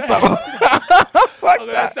go. I fucked up. Fuck I'm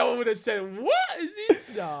gonna, that. someone would have said, "What is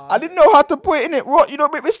it?" Nah. I didn't know how to put it in it. What? You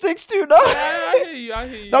don't make mistakes too, no? I hear you. I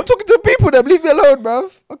hear you. No, I'm talking to people. Them, leave me alone,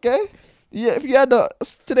 bruv. Okay. Yeah, if you had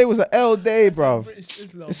today was an L day, That's bruv. British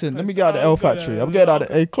Islam, Listen, let me because get out the I'm L gonna factory. I'm getting out.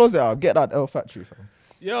 Hey, close it out. Get out the L factory, fam.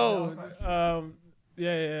 Yo,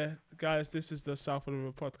 yeah, guys, this is the South of the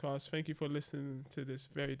River podcast. Thank you for listening to this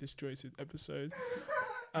very disjointed episode.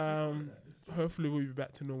 Hopefully we'll be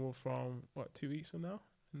back to normal from 2 weeks from now,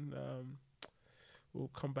 and we'll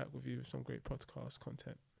come back with you with some great podcast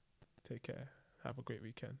content. Take care. Have a great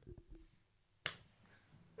weekend.